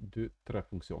janë 1, 2, 3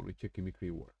 funksione që kemi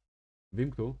krijuar.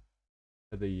 Vim këtu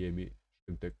edhe jemi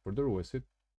shkrim tek përdoruesit,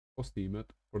 postimet,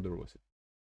 përdoruesit.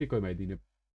 Klikojmë ID-n e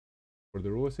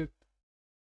përdoruesit,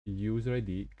 user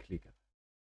ID clicket.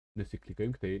 Nëse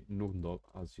klikojmë këtej, nuk ndodh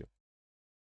asgjë.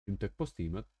 Vim tek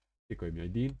postimet, klikojmë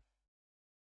ID-n,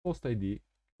 post ID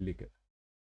clicket.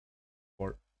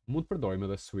 Por mund të përdorim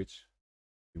edhe switch.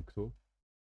 Vim këtu,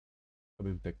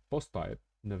 vim tek post type,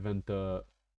 në vend të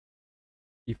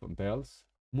if and else,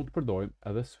 mund të përdorim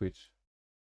edhe switch,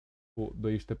 ku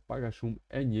do ishte pak a shumë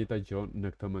e njëjta gjë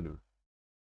në këtë mënyrë.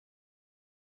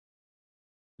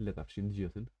 Le ta fshim të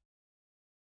gjithën.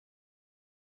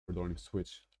 Përdorim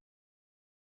switch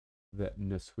dhe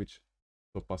në switch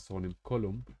do pasonim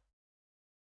kolum,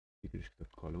 pikërisht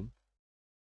këtë kolum,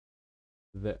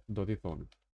 dhe do t'i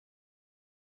thonim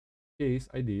case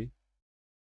ID,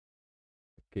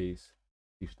 case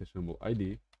ishte shembull ID,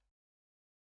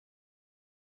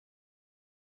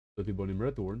 do t'i bënim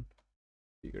return,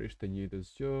 pikërisht të njëjtës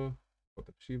gjë, po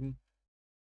të fshim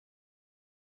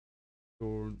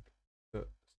return të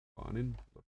spanin,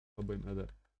 do të bëjmë edhe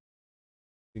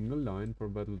single line, për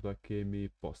vetë do të kemi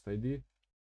post ID,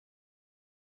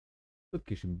 do të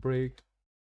kishim break,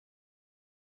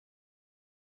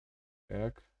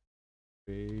 break,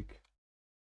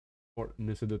 por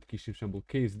nëse do të kishim shembull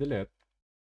case delete,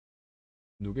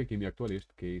 nuk e kemi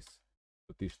aktualisht, case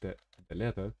do të ishte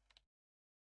delete,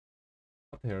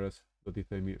 atëherës do t'i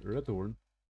themi return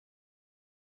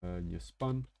një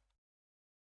span,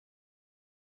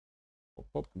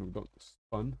 nuk do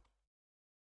span,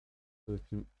 do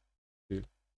të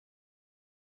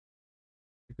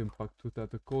kemi pak të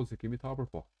të kod se kemi të hapër,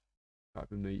 po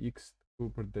kapim në x këtu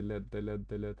për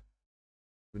delete,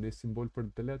 me një simbol për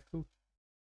delete këtu,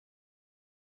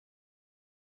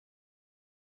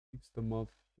 x të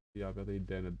madh, japë edhe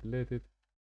ide në deletit,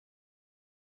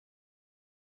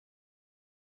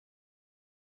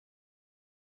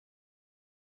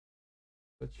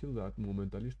 të qillat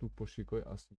momentalisht nuk po shikoj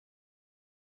asnjë.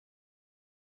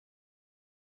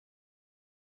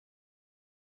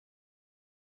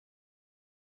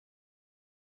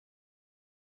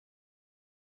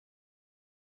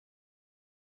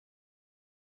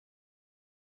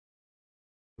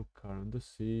 Nuk ka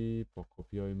rëndësi, po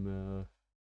kopjojmë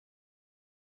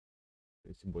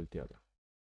një simbol tjetër.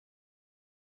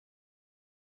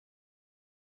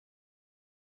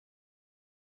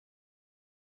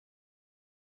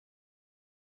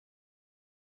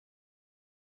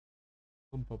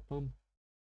 Pam.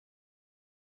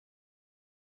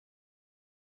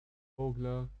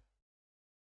 Vogla.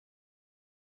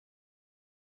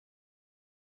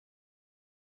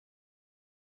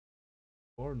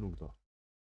 Por nuk do.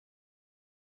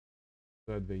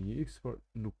 Do të bëj një x, por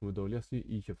nuk më doli asnjë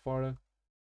i që fare.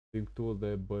 Vim këtu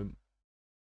dhe bëjmë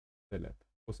delete.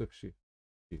 Ose fshi.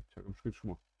 Çka kam shkruar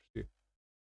shumë. Fshi.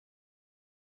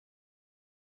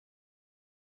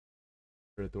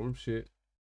 Return fshi.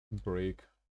 Break.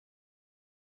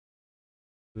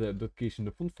 Dhe do të kishim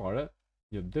në fund fare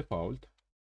një default.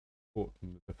 Po,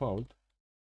 në default.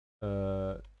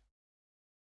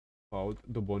 Default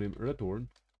do bënim return.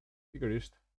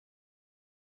 Pikërisht.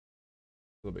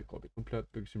 Do bëj copy komplet,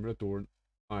 do kishim return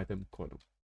item column.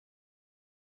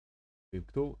 Vim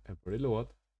këtu, e për reload,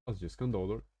 asgjë s'ka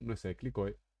ndodhur, nëse e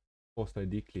klikoj, post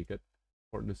ID clicket,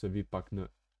 por nëse vi pak në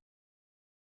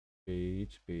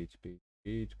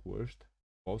page, ku është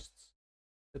posts,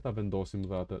 e ta vendosim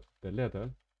dhe atë delete,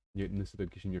 nëse të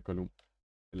kishim një kolum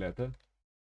delete,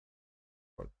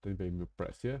 por të bëjmë një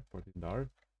presje, por të ndarë,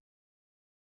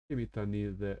 kemi tani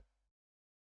dhe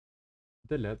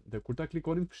delete, dhe kur ta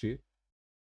klikonim fshi,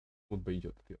 mund të bëjmë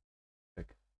gjë të tillë. Tek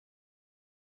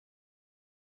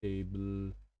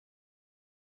table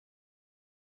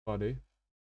body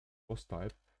post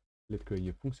type, le të krijoj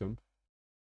një funksion.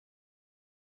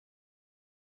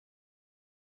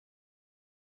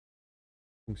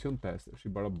 Funksion test është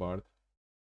i barabartë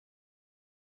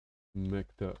me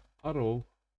këtë arrow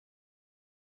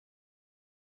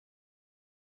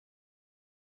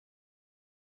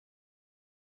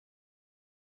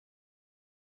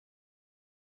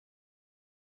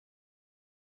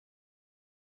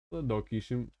dhe do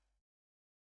kishim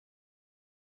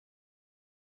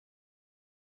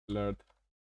alert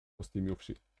postimi u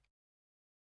fshi.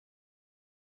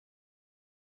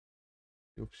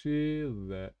 një fshi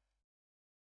dhe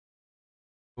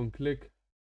on click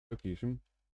do kishim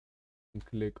on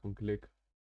click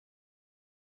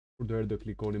kur do herë do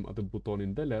klikonim atë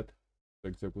butonin delete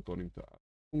do ekzekutonim këtë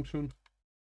function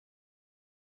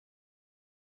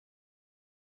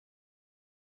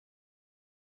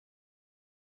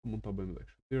mund ta bëjmë edhe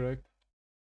kështu direkt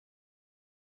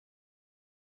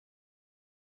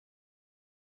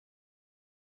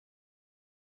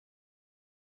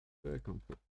e kam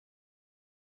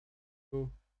këtu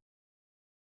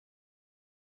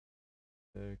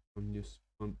e kam një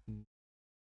span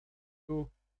këtu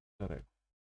të regu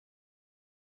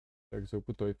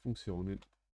ekzekutoj funksionin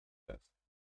test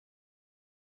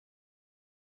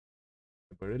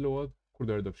e për reload kur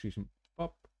do herë do fshishim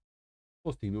pap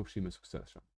postimi u fshi me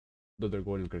suksesshëm do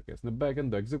dërgonim kërkesë në backend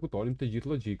do ekzekutonim të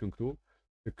gjithë logjikën këtu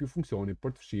të ky funksioni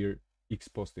për të fshirë x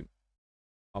postim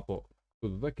apo këtu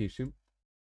do ta kishim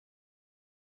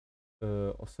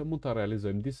ose mund ta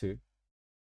realizojmë disi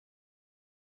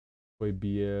po i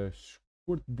bie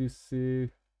shkurt disi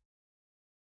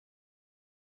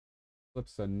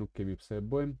sepse nuk kemi pse e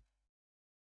bëjmë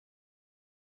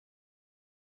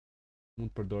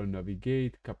mund të përdorim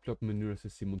navigate ka plot mënyra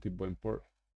se si mund t'i bëjmë por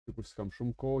sikur s'kam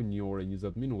shumë kohë 1 orë e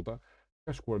 20 minuta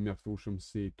ka shkuar mjaftueshëm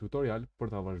si tutorial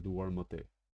për ta vazhduar më tej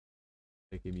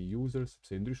e kemi user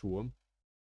sepse i ndryshuam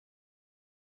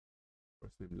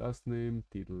first name last name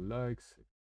title likes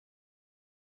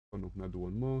po nuk na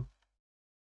duan më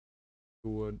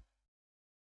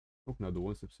nuk na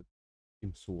duan sepse i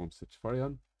mësuam se çfarë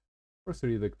janë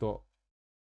përsëri dhe këto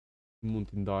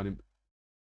mund t'i ndalim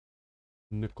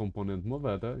në komponent më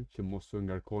vete që mos u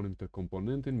ngarkonim të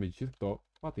komponentin me gjithë këto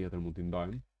patjetër mund t'i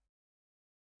ndajmë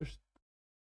është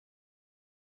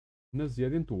në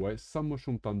zgjedhjen tuaj sa më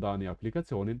shumë ta ndani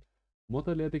aplikacionin më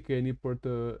të lehtë keni për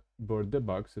të bërë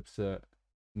debug sepse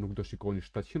nuk do shikoni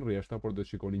 700 rrjeshta por do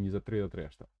shikoni 20-30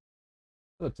 rrjeshta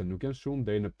edhe pse nuk janë shumë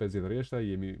deri në 50 rrjeshta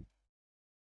jemi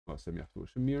ose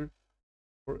mjaftueshëm mirë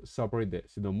por sa për ide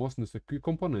sidomos nëse ky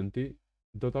komponenti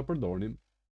do ta përdornim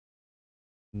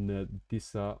në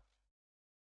disa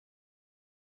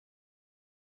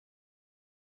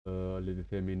le të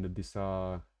themi në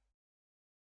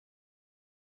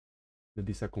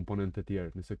disa komponente të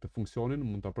tjerë nëse këtë funksionin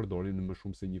mund ta përdorim në më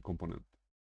shumë se një komponent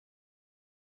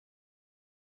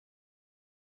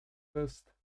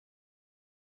test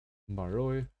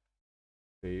mbaroj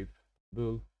save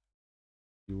bull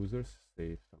users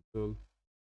save bull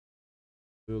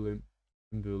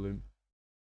mbyllim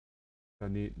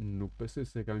tani nuk besoj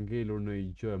se ka ngelur në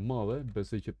një gjë e madhe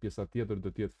besoj që pjesa tjetër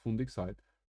do të jetë fundi i kësaj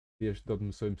thjesht do të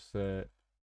mësojmë se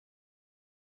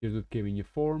thjesht do të kemi një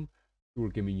form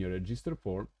kur kemi një register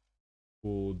form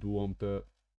ku duam të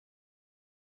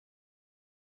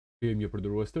krijojmë një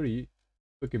përdorues të ri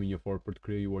do kemi një form për të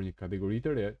krijuar një kategori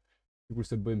të re sikur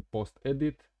se bëjmë post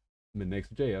edit me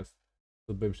next.js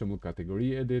do të bëjmë shembull kategori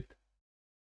edit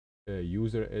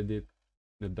user edit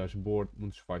në dashboard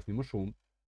mund të shfaqni më shumë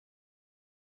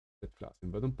të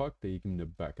flasim vetëm pak të ikim në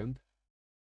backend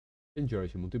e gjëra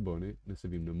që mund t'i bëni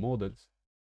nëse vim në models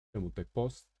shembull tek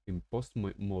post kemi post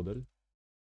model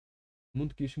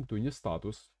mund të kishim këtu një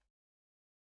status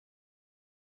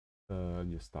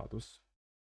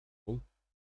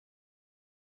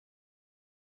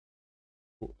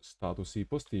statusi i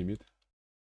postimit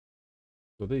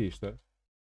do të ishte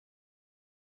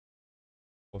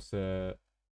ose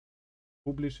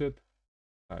published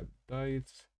type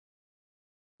dates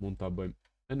mund ta bëjmë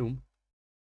enum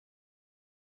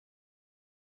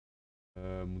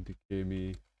mund t'i kemi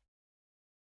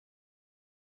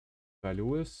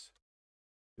values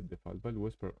default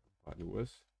values për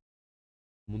values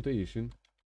mund të ishin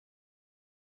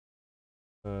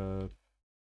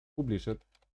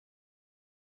published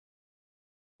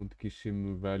mund të kishim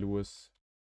values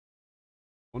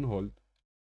on hold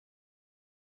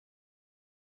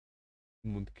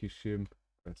mund të kishim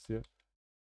presje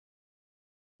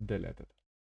deleted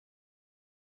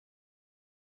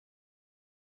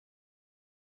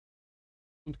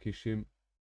mund të kishim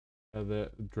edhe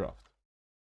draft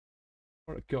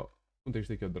por kjo mund të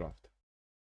ishte kjo draft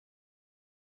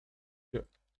kjo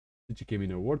si që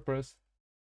kemi në WordPress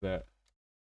dhe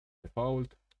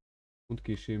default mund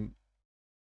të kishim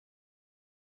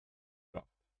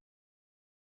draft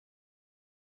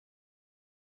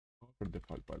për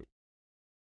default value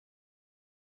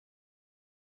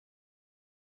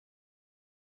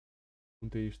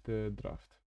mund të ishte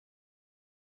draft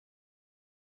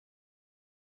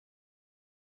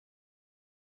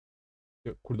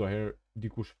kur do herë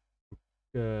dikush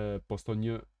poston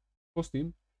një postim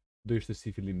do ishte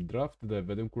si fillim draft dhe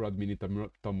vetëm kur admini ta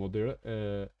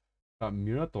ta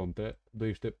miratonte do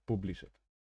ishte published.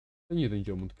 Të njëjtën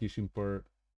gjë mund të kishim për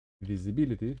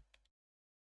visibility,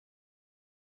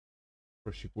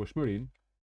 për shikueshmërinë.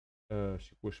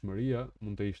 Shikueshmëria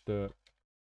mund të ishte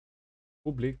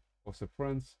public ose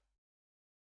friends,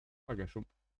 pak a shumë.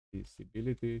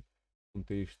 Visibility mund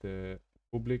të ishte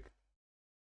public,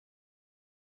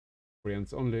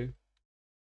 friends only,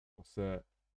 ose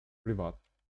privat.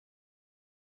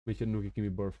 Me që nuk i kemi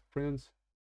bërë friends,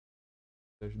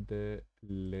 është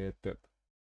deleted.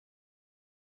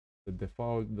 The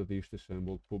default do të ishte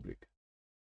shembull public.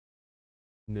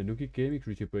 Ne nuk i kemi,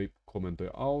 kështu që po i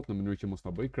komentoj out në mënyrë që mos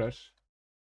na bëj crash.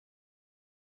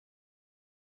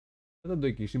 Ata do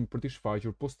i kishim për të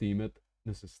shfaqur postimet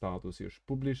nëse statusi është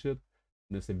published,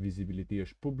 nëse visibility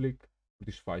është public, për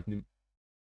të shfaqnim.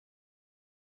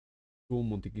 Tu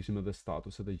mund të kishim edhe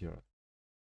statuset e gjërat.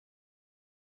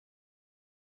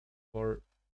 Por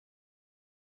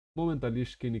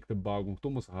momentalisht keni këtë bugun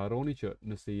këtu, mos harroni që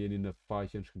nëse jeni në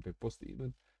faqen shkrimtoj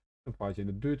postimet, në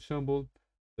faqen e dytë shembull,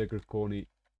 dhe kërkoni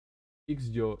X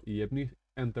gjë, i jepni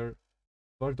enter,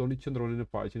 vazhdoni të qëndroni në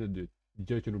faqen e dytë.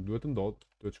 Gjë që nuk duhet të ndodhë,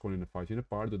 duhet shkoni në faqen e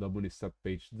parë, do ta bëni set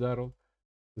page 0,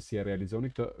 se si e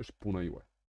realizoni këtë është puna juaj.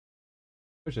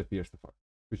 Është e thjeshtë fakt.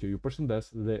 Kështu që ju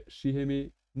përshëndes dhe shihemi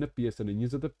në pjesën e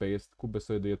 25, ku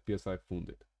besoj do jetë pjesa e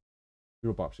fundit.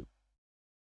 Mirupafshim.